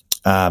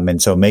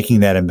 And so making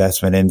that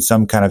investment in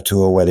some kind of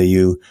tool, whether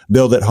you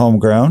build it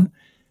homegrown,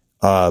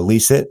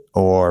 lease it,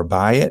 or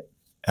buy it.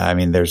 I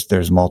mean,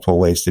 there's multiple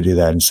ways to do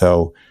that. And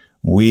so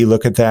we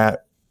look at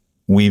that,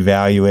 we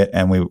value it,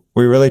 and we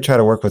really try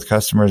to work with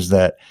customers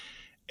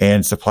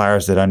and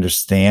suppliers that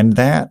understand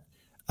that,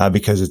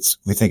 because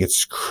we think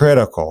it's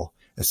critical,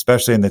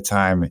 especially in the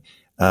time.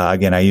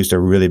 Again, I used a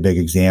really big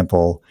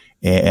example,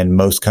 and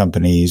most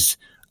companies,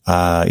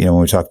 when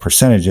we talk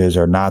percentages,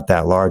 are not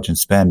that large in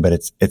spend, but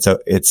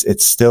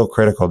it's still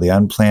critical. The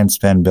unplanned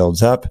spend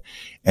builds up,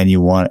 and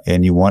you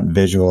want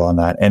visual on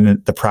that,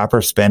 and the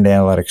proper spend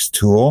analytics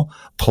tool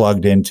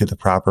plugged into the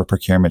proper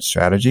procurement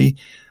strategy.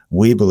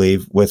 We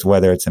believe, with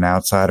whether it's an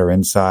outside or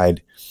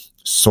inside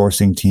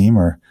sourcing team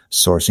or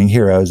sourcing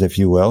heroes, if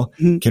you will,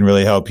 can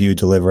really help you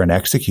deliver and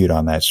execute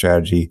on that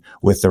strategy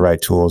with the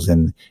right tools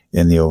in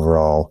the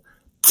overall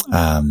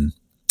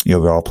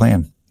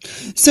plan.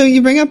 So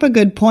you bring up a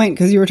good point,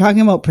 because you were talking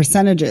about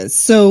percentages.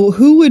 So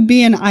who would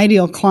be an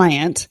ideal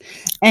client,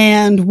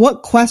 and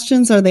what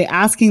questions are they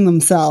asking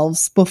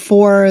themselves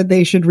before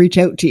they should reach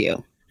out to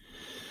you?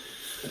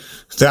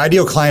 The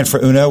ideal client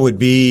for Una would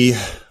be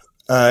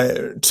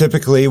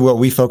typically what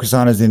we focus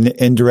on is in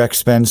the indirect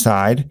spend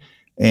side.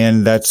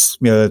 And that's,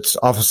 it's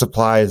office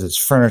supplies, it's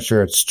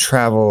furniture, it's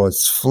travel,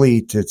 it's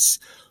fleet, it's,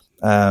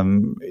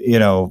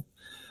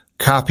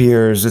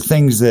 copiers, the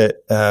things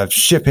that,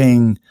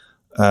 shipping,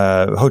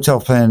 hotel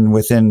plan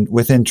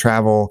within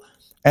travel.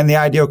 And the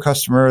ideal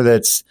customer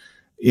that's,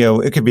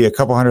 it could be a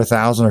couple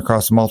 100,000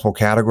 across multiple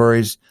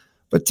categories,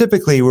 but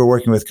typically we're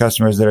working with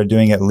customers that are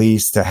doing at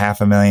least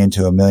 $500,000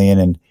 to $1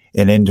 million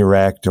in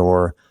indirect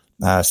or,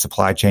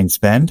 supply chain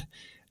spend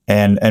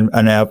and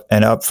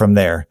up from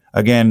there.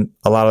 Again,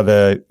 a lot of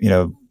the,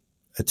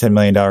 a $10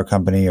 million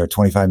company or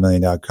 $25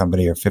 million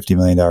company or $50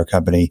 million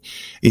company,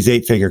 these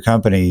 8-figure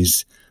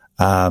companies,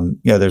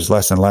 there's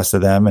less and less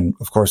of them. And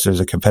of course there's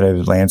a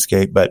competitive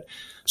landscape, but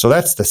so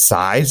that's the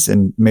size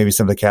and maybe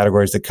some of the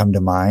categories that come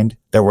to mind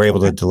that we're able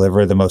to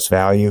deliver the most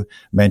value,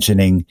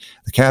 mentioning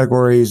the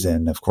categories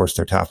and of course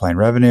their top line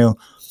revenue.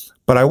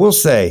 But I will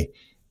say,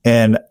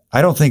 and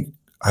I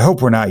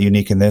hope we're not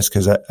unique in this,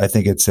 because I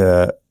think it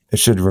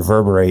should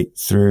reverberate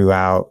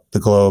throughout the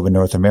globe in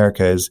North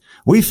America, is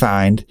we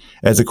find,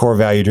 as a core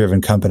value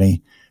driven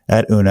company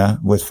at Una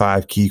with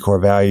 5 key core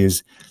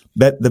values,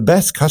 that the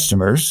best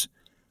customers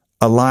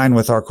align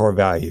with our core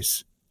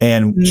values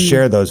and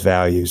share those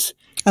values.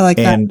 I like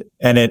that.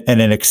 And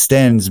it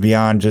extends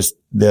beyond just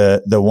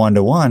the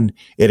one-to-one.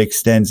 It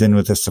extends in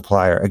with the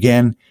supplier.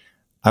 Again,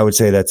 I would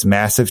say that's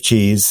massive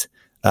cheese,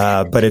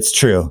 but it's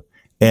true.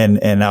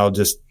 And I'll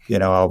just,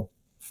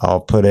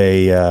 I'll put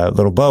a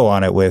little bow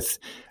on it with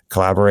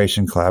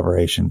collaboration. So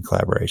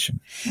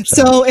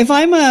if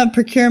I'm a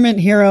procurement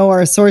hero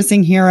or a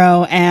sourcing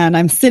hero and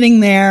I'm sitting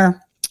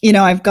there,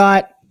 I've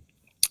got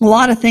a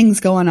lot of things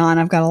going on.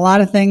 I've got a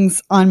lot of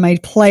things on my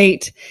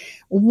plate.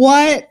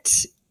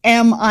 What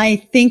am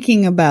I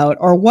thinking about,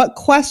 or what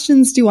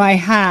questions do I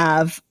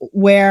have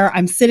where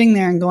I'm sitting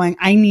there and going,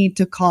 I need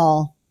to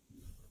call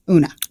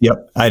Una?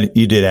 Yep.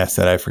 You did ask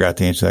that. I forgot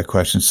to answer that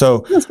question. So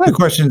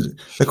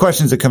the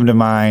questions that come to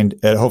mind,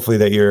 hopefully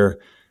that you're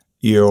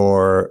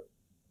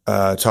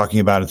talking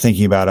about and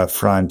thinking about up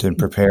front and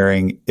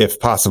preparing, if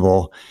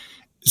possible.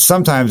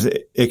 Sometimes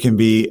it can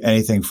be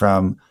anything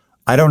from,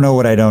 I don't know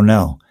what I don't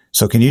know.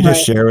 So can you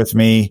just share with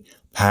me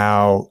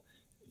how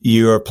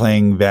you are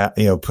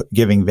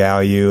giving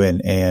value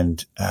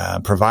and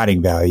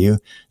providing value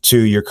to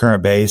your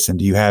current base? And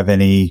do you have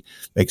any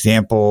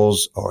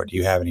examples, or do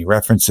you have any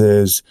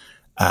references?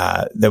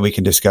 that we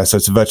can discuss. So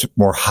it's much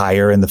more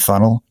higher in the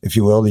funnel, if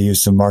you will, to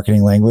use some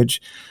marketing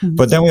language. Mm-hmm.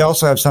 But then we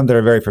also have some that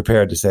are very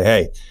prepared to say,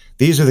 hey,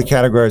 these are the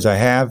categories I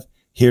have.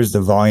 Here's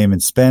the volume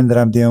and spend that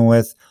I'm dealing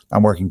with.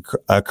 I'm working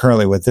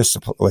currently with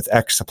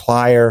X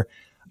supplier.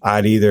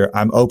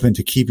 I'm open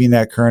to keeping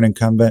that current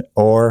incumbent,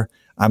 or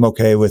I'm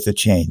okay with the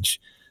change.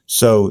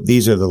 So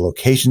these are the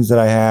locations that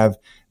I have.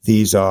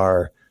 These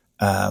are,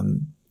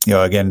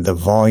 again, the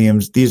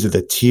volumes. These are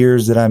the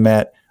tiers that I'm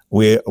at.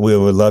 We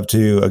would love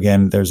to,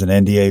 again, there's an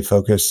NDA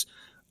focus,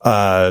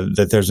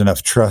 that there's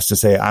enough trust to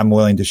say I'm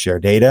willing to share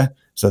data,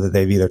 so that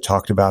they've either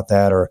talked about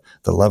that or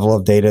the level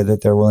of data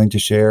that they're willing to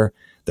share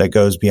that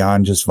goes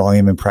beyond just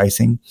volume and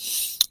pricing.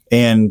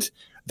 And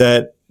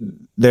that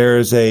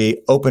there's a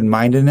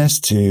open-mindedness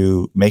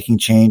to making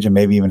change and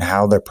maybe even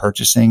how they're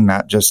purchasing,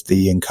 not just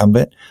the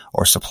incumbent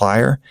or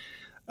supplier.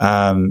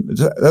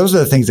 Those are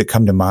the things that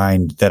come to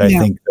mind that I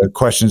think the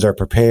questions are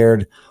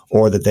prepared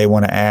or that they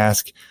want to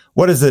ask.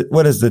 What is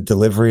the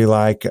delivery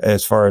like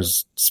as far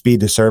as speed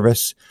to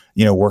service?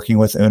 Working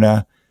with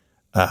Oona,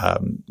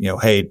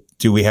 hey,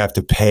 do we have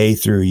to pay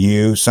through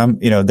you?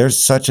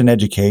 There's such an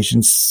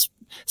education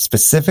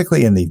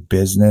specifically in the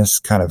business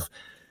kind of.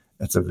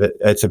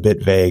 It's a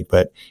bit vague,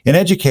 but in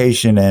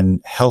education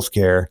and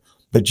healthcare,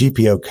 the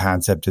GPO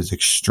concept is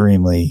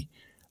extremely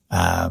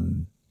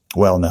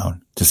well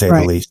known, to say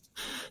the least.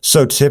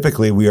 So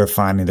typically, we are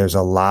finding there's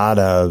a lot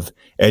of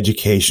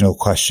educational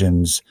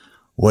questions.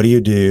 What do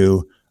you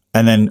do?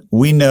 And then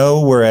we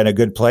know we're at a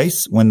good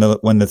place when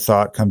the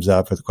thought comes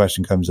up or the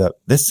question comes up.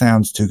 This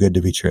sounds too good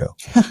to be true,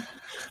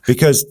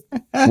 because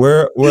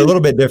we're a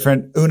little bit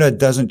different. Oona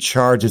doesn't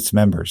charge its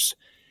members.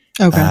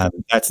 Okay.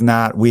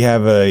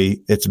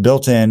 It's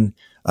built in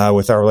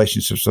with our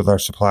relationships with our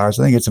suppliers.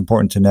 I think it's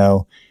important to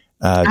know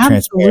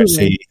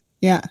transparency.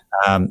 Yeah.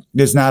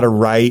 There's not a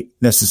right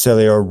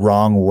necessarily or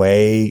wrong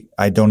way.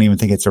 I don't even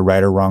think it's a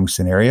right or wrong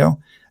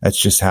scenario. That's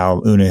just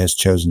how Oona has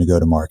chosen to go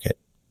to market.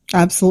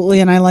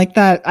 Absolutely. And I like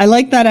that. I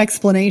like that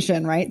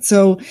explanation, right?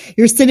 So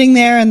you're sitting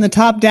there and the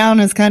top down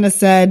has kind of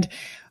said,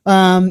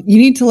 you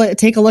need to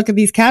take a look at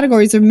these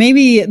categories, or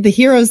maybe the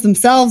heroes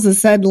themselves have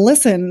said,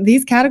 listen,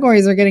 these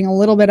categories are getting a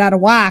little bit out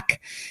of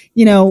whack.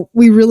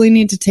 We really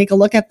need to take a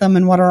look at them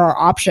and what are our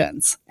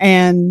options.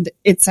 And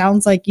it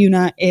sounds like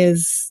Oona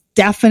is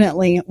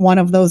definitely one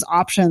of those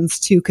options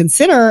to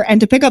consider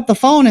and to pick up the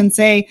phone and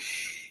say,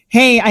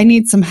 hey, I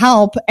need some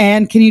help.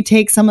 And can you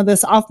take some of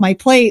this off my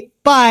plate?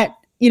 But,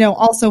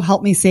 also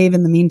help me save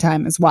in the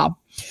meantime as well.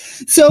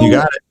 So you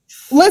got it.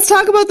 Let's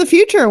talk about the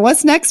future.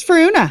 What's next for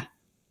Oona?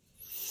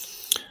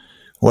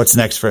 What's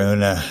next for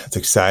Oona? It's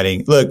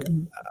exciting. Look,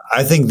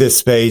 I think this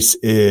space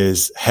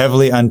is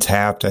heavily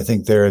untapped. I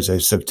think there is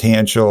a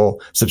substantial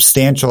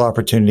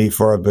opportunity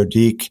for a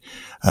boutique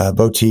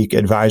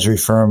advisory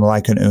firm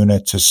like an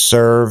Oona to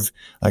serve.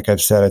 Like I've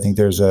said, I think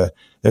there's a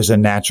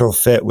natural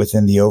fit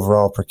within the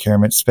overall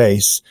procurement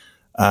space,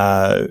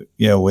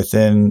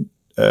 within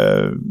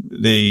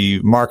the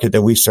market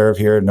that we serve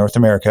here in North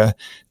America,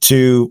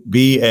 to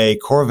be a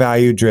core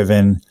value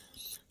driven,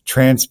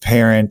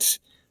 transparent,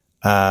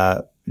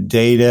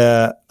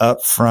 data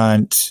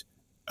upfront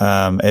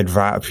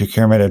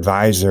procurement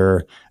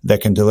advisor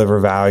that can deliver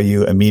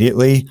value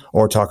immediately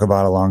or talk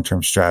about a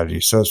long-term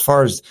strategy. So as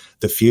far as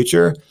the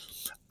future,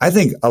 I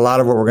think a lot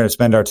of what we're going to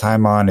spend our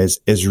time on is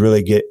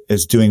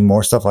doing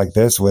more stuff like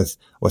this with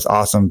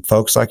awesome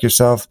folks like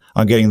yourself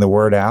on getting the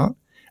word out.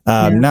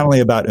 Not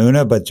only about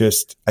Oona, but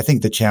just I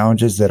think the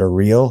challenges that are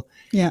real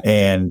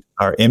and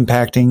are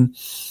impacting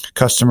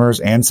customers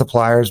and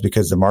suppliers,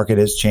 because the market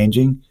is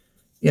changing.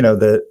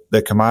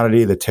 The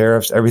commodity, the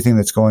tariffs, everything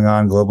that's going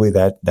on globally,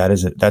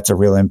 that's a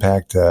real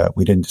impact.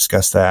 We didn't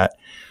discuss that.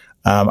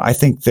 I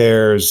think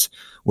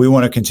we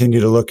want to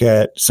continue to look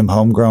at some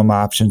homegrown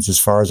options as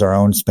far as our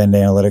own spend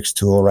analytics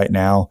tool right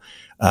now.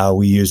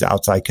 We use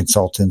outside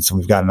consultants, and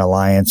we've got an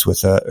alliance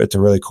with a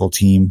really cool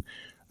team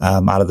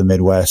out of the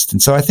Midwest.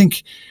 And so I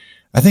think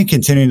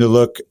continuing to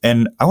look,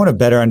 and I want to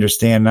better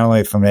understand not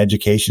only from an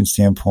education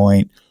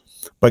standpoint,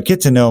 but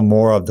get to know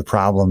more of the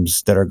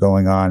problems that are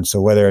going on.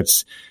 So whether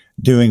it's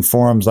doing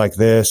forums like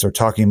this or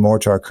talking more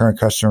to our current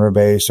customer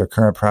base or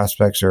current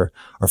prospects or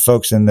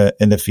folks in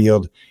the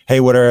field, hey,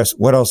 what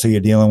else are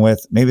you dealing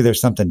with? Maybe there's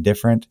something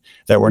different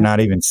that we're not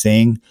even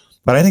seeing.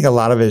 But I think a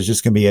lot of it is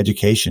just going to be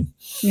education.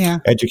 Yeah.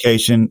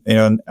 Education,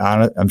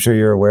 I'm sure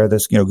you're aware of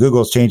this.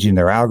 Google's changing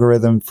their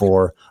algorithm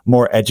for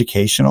more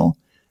educational.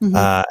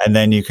 Mm-hmm. And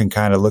then you can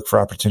kind of look for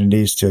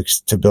opportunities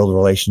to build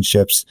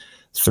relationships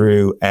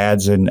through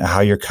ads and how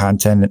your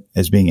content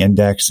is being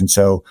indexed. And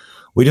so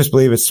we just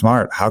believe it's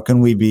smart. How can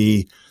we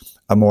be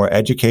a more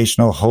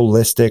educational,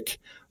 holistic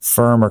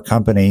firm or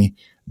company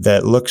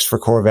that looks for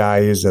core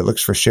values, that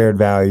looks for shared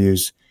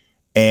values?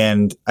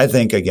 And I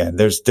think, again,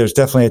 there's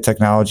definitely a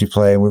technology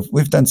play.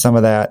 We've done some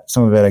of that.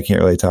 Some of it I can't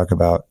really talk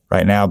about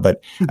right now,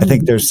 but I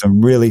think there's some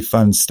really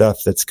fun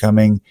stuff that's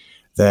coming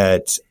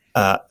that,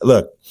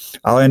 look,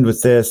 I'll end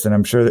with this, and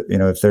I'm sure that,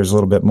 if there's a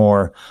little bit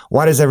more,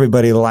 why does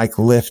everybody like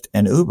Lyft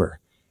and Uber?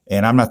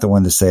 And I'm not the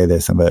one to say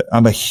this.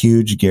 I'm a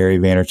huge Gary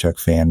Vaynerchuk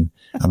fan.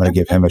 I'm going to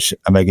give him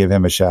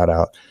a shout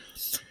out.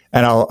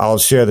 And I'll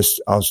share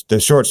this. The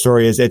short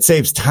story is it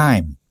saves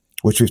time,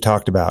 which we've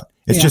talked about.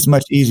 It's just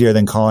much easier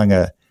than calling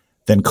a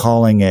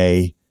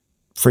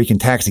freaking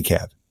taxi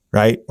cab,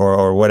 right?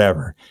 Or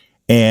whatever.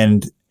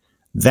 And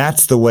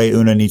that's the way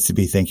Una needs to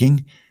be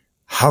thinking.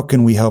 How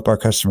can we help our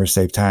customers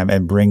save time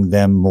and bring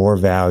them more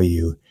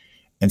value?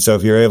 And so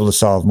if you're able to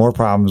solve more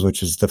problems,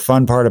 which is the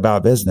fun part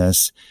about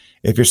business,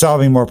 if you're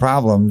solving more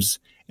problems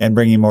and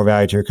bringing more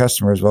value to your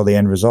customers, well, the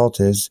end result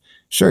is,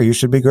 sure, you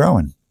should be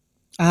growing.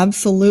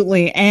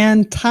 Absolutely.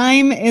 And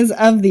time is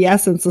of the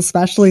essence,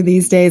 especially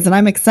these days. And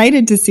I'm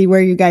excited to see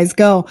where you guys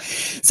go.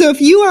 So if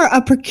you are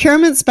a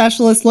procurement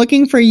specialist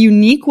looking for a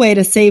unique way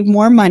to save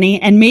more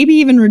money and maybe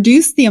even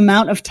reduce the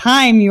amount of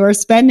time you are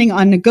spending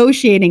on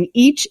negotiating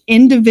each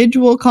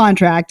individual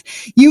contract,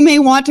 you may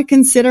want to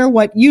consider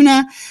what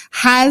Una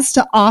has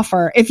to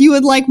offer. If you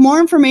would like more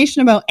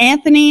information about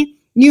Anthony,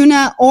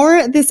 Una,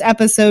 or this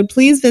episode,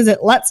 please visit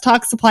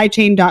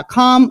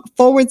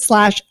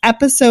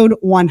letstalksupplychain.com/episode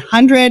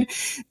 100.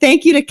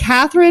 Thank you to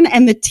Catherine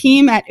and the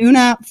team at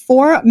Una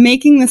for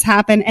making this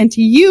happen, and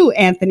to you,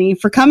 Anthony,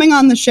 for coming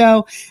on the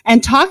show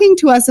and talking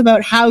to us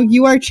about how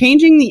you are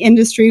changing the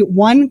industry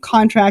one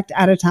contract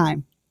at a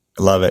time.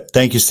 Love it.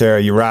 Thank you,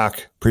 Sarah. You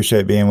rock.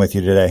 Appreciate being with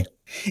you today.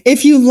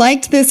 If you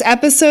liked this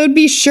episode,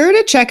 be sure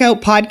to check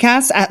out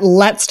podcasts at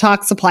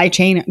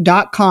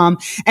letstalksupplychain.com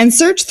and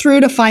search through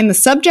to find the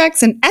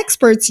subjects and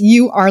experts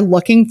you are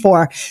looking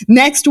for.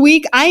 Next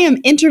week, I am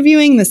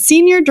interviewing the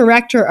Senior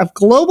Director of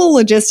Global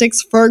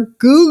Logistics for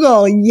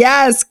Google.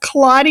 Yes,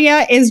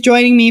 Claudia is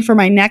joining me for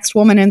my next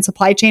Woman in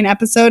Supply Chain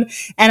episode,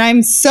 and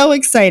I'm so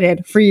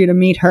excited for you to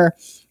meet her.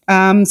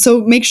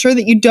 So make sure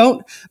that you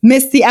don't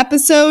miss the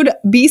episode.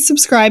 Be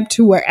subscribed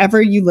to wherever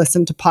you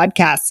listen to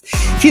podcasts.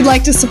 If you'd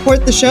like to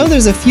support the show,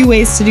 there's a few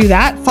ways to do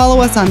that.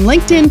 Follow us on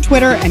LinkedIn,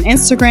 Twitter, and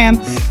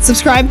Instagram.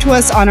 Subscribe to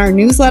us on our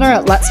newsletter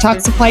at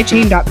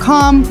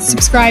letstalksupplychain.com.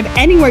 Subscribe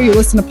anywhere you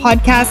listen to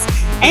podcasts,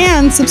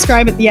 and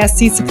subscribe at the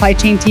SC Supply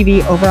Chain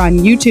TV over on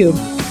YouTube.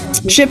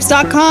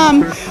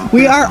 Ships.com.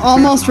 We are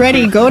almost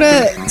ready. Go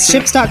to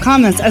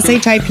ships.com. That's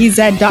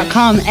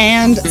shipz.com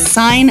and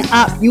sign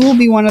up. You will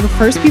be one of the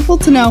first people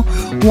to know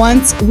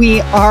once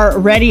we are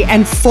ready.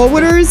 And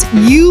forwarders,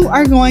 you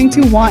are going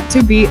to want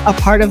to be a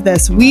part of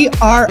this. We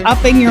are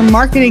upping your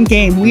marketing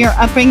game. We are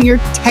upping your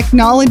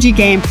technology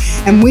game,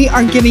 and we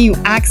are giving you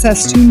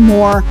access to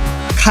more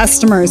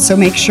customers. So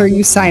make sure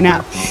you sign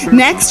up.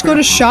 Next, go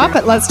to shop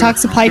at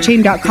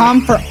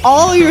letstalksupplychain.com for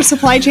all your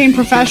supply chain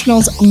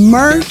professionals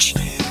merch.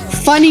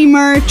 Funny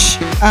merch,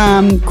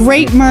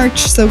 great merch,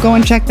 so go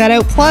and check that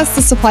out. Plus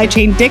the Supply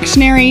Chain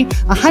Dictionary,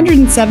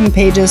 107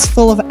 pages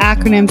full of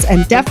acronyms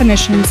and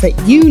definitions that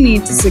you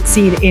need to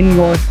succeed in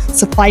your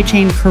supply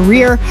chain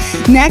career.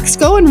 Next,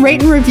 go and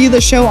rate and review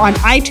the show on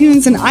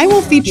iTunes, and I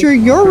will feature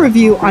your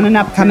review on an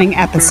upcoming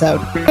episode.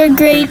 Have a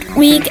great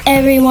week,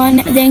 everyone.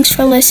 Thanks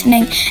for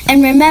listening.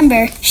 And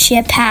remember,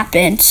 ship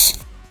happens.